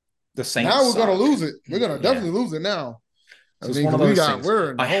lose. The Saints. Now we're going to lose it. We're going to definitely lose it now. So it's one of those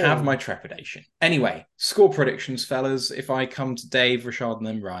things. I have my trepidation. Anyway, score predictions, fellas. If I come to Dave, Rashad, and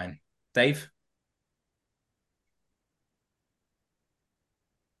then Ryan. Dave?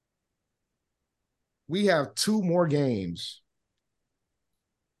 We have 2 more games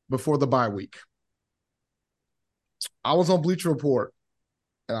before the bye week. I was on Bleacher Report,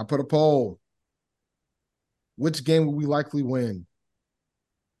 and I put a poll. Which game will we likely win?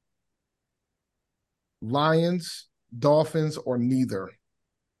 Lions, Dolphins, or neither?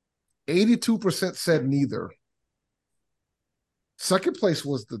 82% said neither. Second place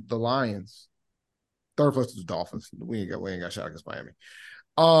was the Lions. Third place was the Dolphins. We ain't got shot against Miami.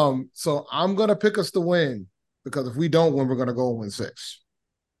 So I'm gonna pick us to win, because if we don't win, we're gonna go win 6.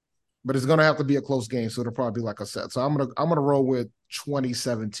 But it's gonna have to be a close game, so it'll probably be like a set. So I'm gonna roll with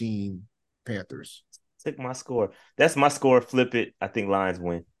 2017 Panthers. Take my score. That's my score. Flip it. I think Lions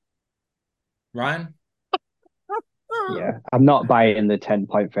win. Ryan? Yeah, I'm not buying the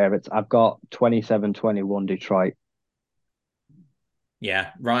 10-point favorites. I've got 27-21 Detroit. Yeah,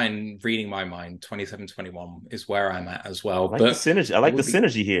 Ryan, reading my mind, 27-21 is where I'm at as well. I like the synergy. I like the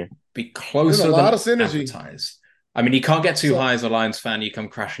synergy here. Be closer. There's a lot of synergy. Advertised. I mean, you can't get too high as a Lions fan. You come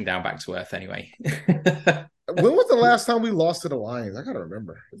crashing down back to earth anyway. When was the last time we lost to the Lions? I gotta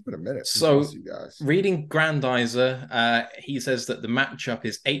remember. It's been a minute. So, you guys. Reading Grandizer, he says that the matchup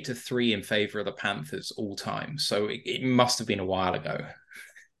is 8-3 in favor of the Panthers all time. So it must have been a while ago.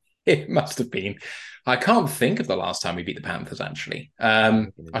 It must have been. I can't think of the last time we beat the Panthers, actually.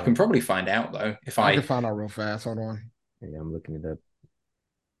 I can probably find out, though. I can find out real fast. Hold on. Yeah, I'm looking it up.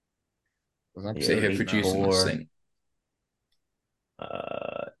 I'm sitting here producing this thing.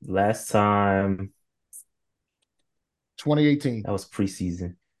 Last time... 2018. That was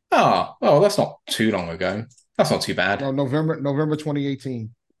preseason. Oh, that's not too long ago. That's not too bad. No, November 2018.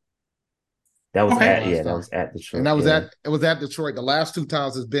 That was that was at Detroit. And it was at Detroit. The last 2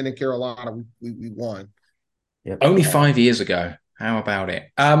 times it's been in Carolina, we won. Yep. Only 5 years ago. How about it?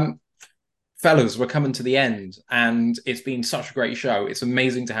 Fellas, we're coming to the end, and it's been such a great show. It's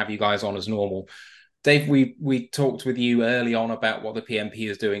amazing to have you guys on as normal. Dave, we talked with you early on about what the PMP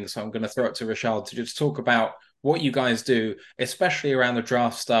is doing, so I'm going to throw it to Rashad to just talk about what you guys do, especially around the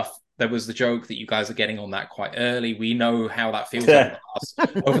draft stuff. There was the joke that you guys are getting on that quite early. We know how that feels.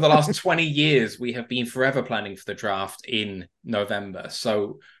 Over the last 20 years, we have been forever planning for the draft in November.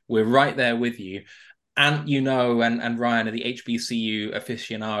 So we're right there with you. And and Ryan are the HBCU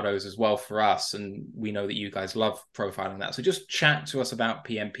aficionados as well for us. And we know that you guys love profiling that. So just chat to us about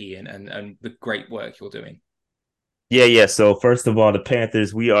PMP and the great work you're doing. Yeah. So first of all, the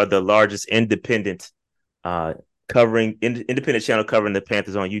Panthers, we are the largest independent independent channel covering the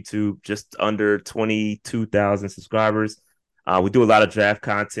Panthers on YouTube, just under 22,000 subscribers. We do a lot of draft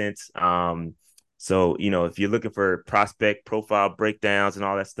content. So, if you're looking for prospect profile breakdowns and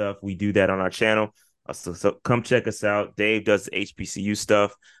all that stuff, we do that on our channel. So come check us out. Dave does the HBCU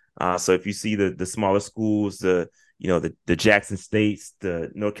stuff. So if you see the smaller schools, the Jackson States,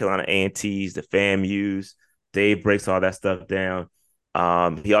 the North Carolina A&Ts, the FAMUs, Dave breaks all that stuff down.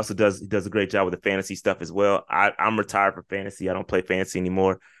 He also does a great job with the fantasy stuff as well. I'm retired for fantasy. I don't play fantasy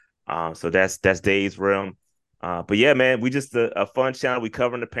anymore. So that's Dave's realm. But yeah, man, we just a fun channel. We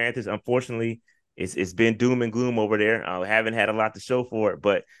covering the Panthers. Unfortunately, it's been doom and gloom over there. Haven't had a lot to show for it,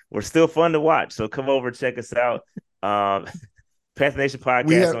 but we're still fun to watch. So come over, check us out. Panther Nation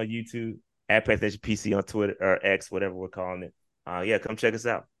Podcast on YouTube, at Panther Nation PC on Twitter or X, whatever we're calling it. Yeah, come check us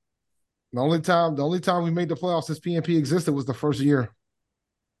out. The only time we made the playoffs since PNP existed was the first year.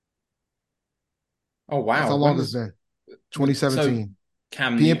 Oh wow! That's how long it's been. 2017. So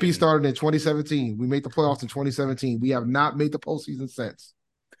PNP started in 2017. We made the playoffs in 2017. We have not made the postseason since.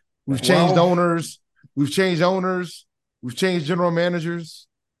 We've changed owners. We've changed general managers,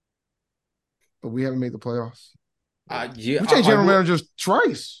 but we haven't made the playoffs. We changed general managers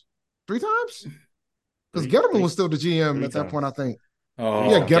twice, 3 times. Because Gettleman was still the GM at that point, I think. Oh,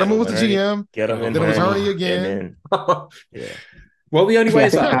 yeah, Gettleman was the GM. Then it was Hurney again. Yeah. Well, the only way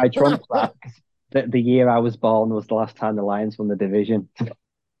is I trumped that. The year I was born was the last time the Lions won the division.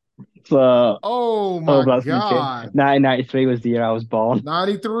 So, oh my God. 1993 was the year I was born.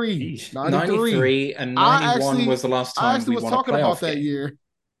 93 and 91 was the last time I actually was talking about that year.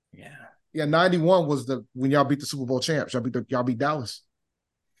 Yeah, 91 was when y'all beat the Super Bowl champs. Y'all beat Dallas.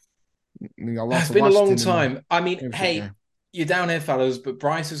 It's been a long time. I mean, hey, you're down here, fellas, but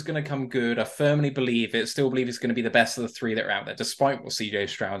Bryce is going to come good. I firmly believe it. Still believe he's going to be the best of the 3 that are out there, despite what CJ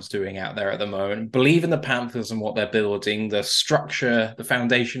Stroud's doing out there at the moment. Believe in the Panthers and what they're building. The structure, the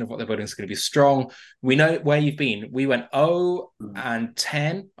foundation of what they're building is going to be strong. We know where you've been. We went 0-10,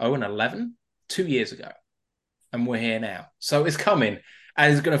 0-11 2 years ago, and we're here now. So it's coming,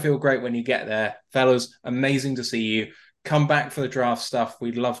 and it's going to feel great when you get there. Fellas, amazing to see you. Come back for the draft stuff.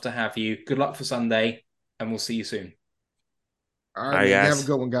 We'd love to have you. Good luck for Sunday, and we'll see you soon. All right, guys. Have a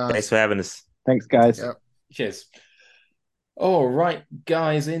good one, guys. Thanks for having us. Thanks, guys. Yep. Cheers. All right,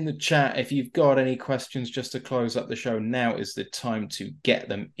 guys, in the chat, if you've got any questions just to close up the show, now is the time to get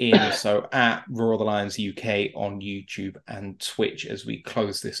them in. So at Roar the Lions UK on YouTube and Twitch as we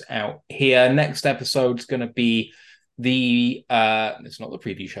close this out here. Next episode's going to be it's not the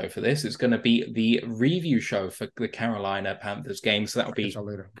preview show for this. It's going to be the review show for the Carolina Panthers game. So that'll be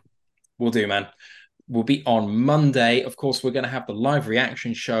later. We'll do, man. Will be on Monday. Of course, we're going to have the live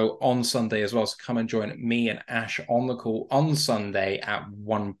reaction show on Sunday as well. So come and join me and Ash on the call on Sunday at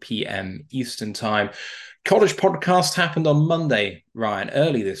 1 p.m. Eastern time. College podcast happened on Monday, Ryan,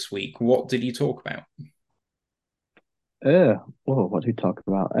 early this week. What did you talk about? What did we talk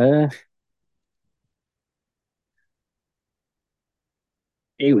about?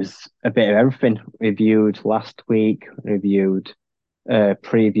 It was a bit of everything. Reviewed last week, previewed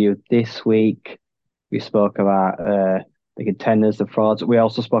this week. We spoke about the contenders, the frauds. We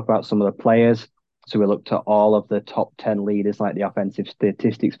also spoke about some of the players. So we looked at all of the top 10 leaders, like the offensive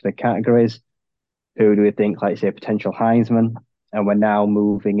statistics for the categories. Who do we think, like, say, potential Heisman? And we're now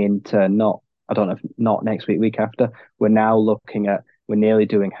moving into not next week, week after. We're nearly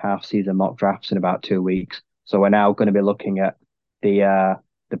doing half-season mock drafts in about 2 weeks. So we're now going to be looking at the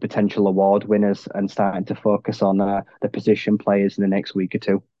potential award winners and starting to focus on the position players in the next week or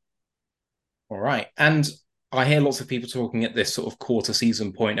 2. All right. And I hear lots of people talking at this sort of quarter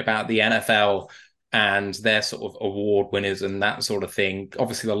season point about the NFL and their sort of award winners and that sort of thing.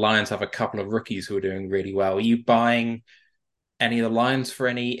 Obviously, the Lions have a couple of rookies who are doing really well. Are you buying any of the Lions for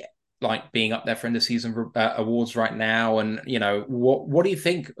any, like, being up there for end of season awards right now? And, you know, what do you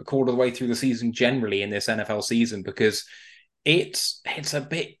think a quarter of the way through the season generally in this NFL season? Because it's a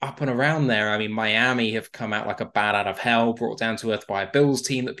bit up and around there. I mean, Miami have come out like a bat out of hell, brought down to earth by a Bills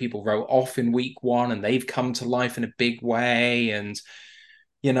team that people wrote off in week 1, and they've come to life in a big way. And,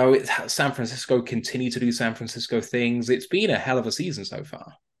 you know, San Francisco continue to do San Francisco things. It's been a hell of a season so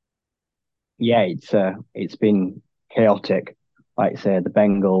far. Yeah, it's been chaotic. Like I say, the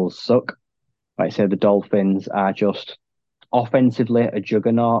Bengals suck. Like I say, the Dolphins are just offensively a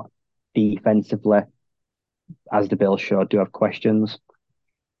juggernaut. Defensively, as the Bills showed, do have questions.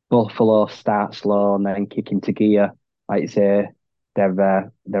 Buffalo start slow and then kick into gear. Like you say,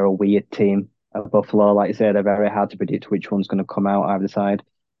 they're a weird team. Buffalo, like you say, they're very hard to predict which one's going to come out either side.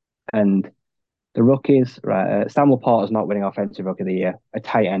 And the rookies, right? Samuel Porter's not winning Offensive Rookie of the Year. A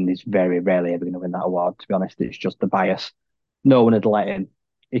tight end is very rarely ever going to win that award. To be honest, it's just the bias. No one had let him.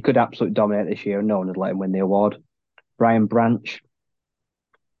 He could absolutely dominate this year, and no one had let him win the award. Brian Branch,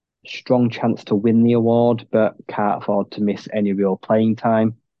 strong chance to win the award, but can't afford to miss any real playing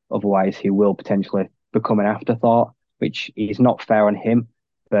time. Otherwise, he will potentially become an afterthought, which is not fair on him,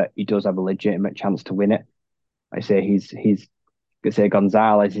 but he does have a legitimate chance to win it. I say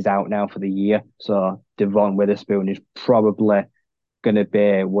Gonzalez is out now for the year, so Devon Witherspoon is probably going to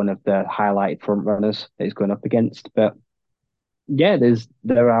be one of the highlighted front runners that he's going up against. But yeah,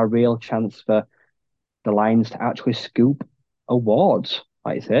 there are real chance for the Lions to actually scoop awards.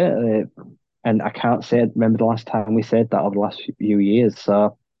 Like I say, And I can't remember the last time we said that over the last few years.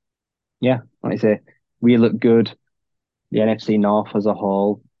 So, yeah, like I say, we look good. The NFC North as a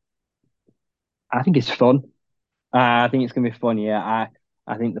whole, I think it's fun. I think it's going to be fun. Yeah,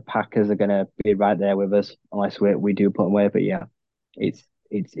 I think the Packers are going to be right there with us unless we do put them away. But yeah, it's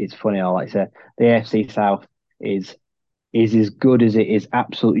funny. All like I said, the AFC South is as good as it is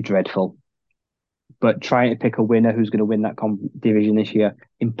absolutely dreadful. But trying to pick a winner who's going to win that division this year,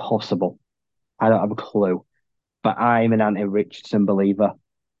 impossible. I don't have a clue. But I'm an Anthony Richardson believer.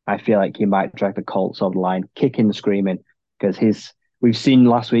 I feel like he might drag the Colts over the line, kicking and screaming, because we've seen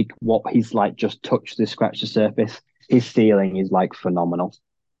last week what he's like just touched the scratch the surface. His ceiling is like phenomenal.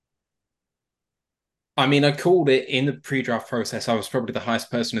 I mean, I called it in the pre-draft process. I was probably the highest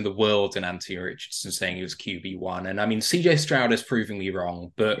person in the world in Anthony Richardson saying he was QB1. And I mean, CJ Stroud is proving me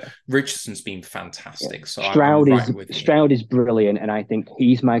wrong, but Richardson's been fantastic. So Stroud is brilliant, and I think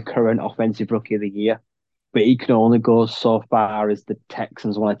he's my current offensive rookie of the year. But he can only go so far as the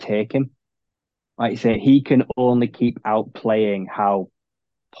Texans want to take him. Like you say, he can only keep outplaying how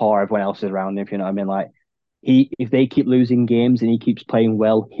poor everyone else is around him, if you know what I mean. Like if they keep losing games and he keeps playing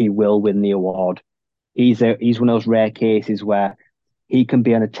well, he will win the award. He's one of those rare cases where he can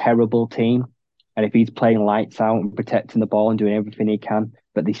be on a terrible team, and if he's playing lights out and protecting the ball and doing everything he can,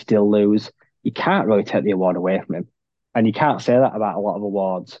 but they still lose, you can't really take the award away from him. And you can't say that about a lot of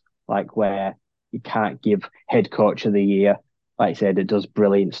awards, like where you can't give head coach of the year, like I said, it does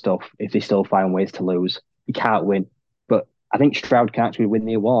brilliant stuff if they still find ways to lose. You can't win. But I think Stroud can actually win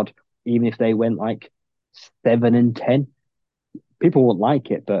the award, even if they went like 7-10. People won't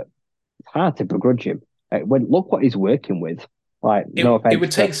like it, but it's hard to begrudge him. Look what he's working with. Like, no offense, it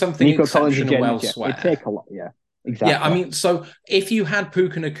would take something Nico Collins exceptional elsewhere. It'd take a lot, yeah. Exactly. Yeah, I mean, so if you had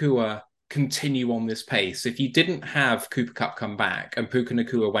Puka Nacua continue on this pace, if you didn't have Cooper Kupp come back and Puka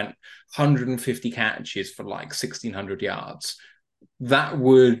Nacua went 150 catches for like 1,600 yards, that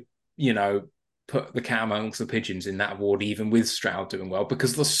would, put the cat amongst the pigeons in that award, even with Stroud doing well,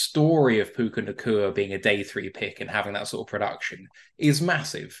 because the story of Puka Nacua being a day 3 pick and having that sort of production is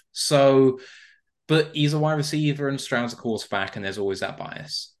massive. So, but he's a wide receiver and Stroud's a quarterback, and there's always that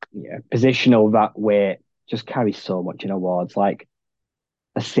bias. Yeah, positional that way just carries so much in awards. Like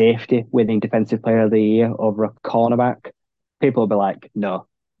a safety winning defensive player of the year over a cornerback, people will be like, no,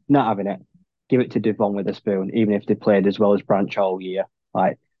 not having it. Give it to Devon Witherspoon, even if they played as well as Branch all year.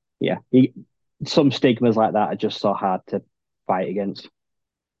 Like, yeah, some stigmas like that are just so hard to fight against.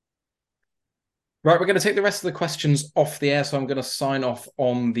 Right, we're going to take the rest of the questions off the air, so I'm going to sign off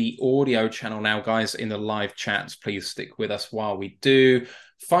on the audio channel now. Guys, in the live chats, please stick with us while we do.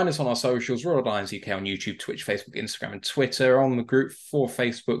 Find us on our socials, Royal Lions UK on YouTube, Twitch, Facebook, Instagram, and Twitter. On the group for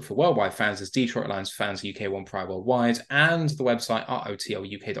Facebook for worldwide fans is Detroit Lions Fans UK One Pride Worldwide, and the website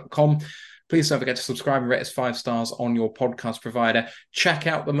rotluk.com. Please don't forget to subscribe and rate us 5 stars on your podcast provider. Check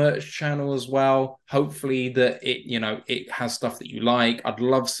out the merch channel as well. Hopefully that it has stuff that you like. I'd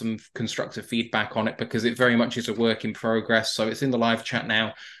love some constructive feedback on it because it very much is a work in progress. So it's in the live chat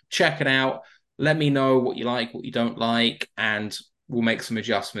now. Check it out. Let me know what you like, what you don't like, and we'll make some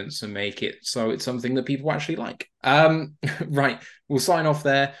adjustments and make it so it's something that people actually like. Right, we'll sign off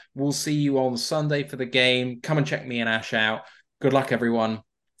there. We'll see you on Sunday for the game. Come and check me and Ash out. Good luck, everyone.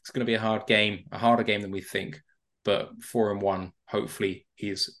 It's going to be a hard game, a harder game than we think, but 4-1 hopefully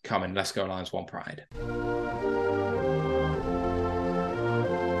is coming. Let's go Lions, One Pride.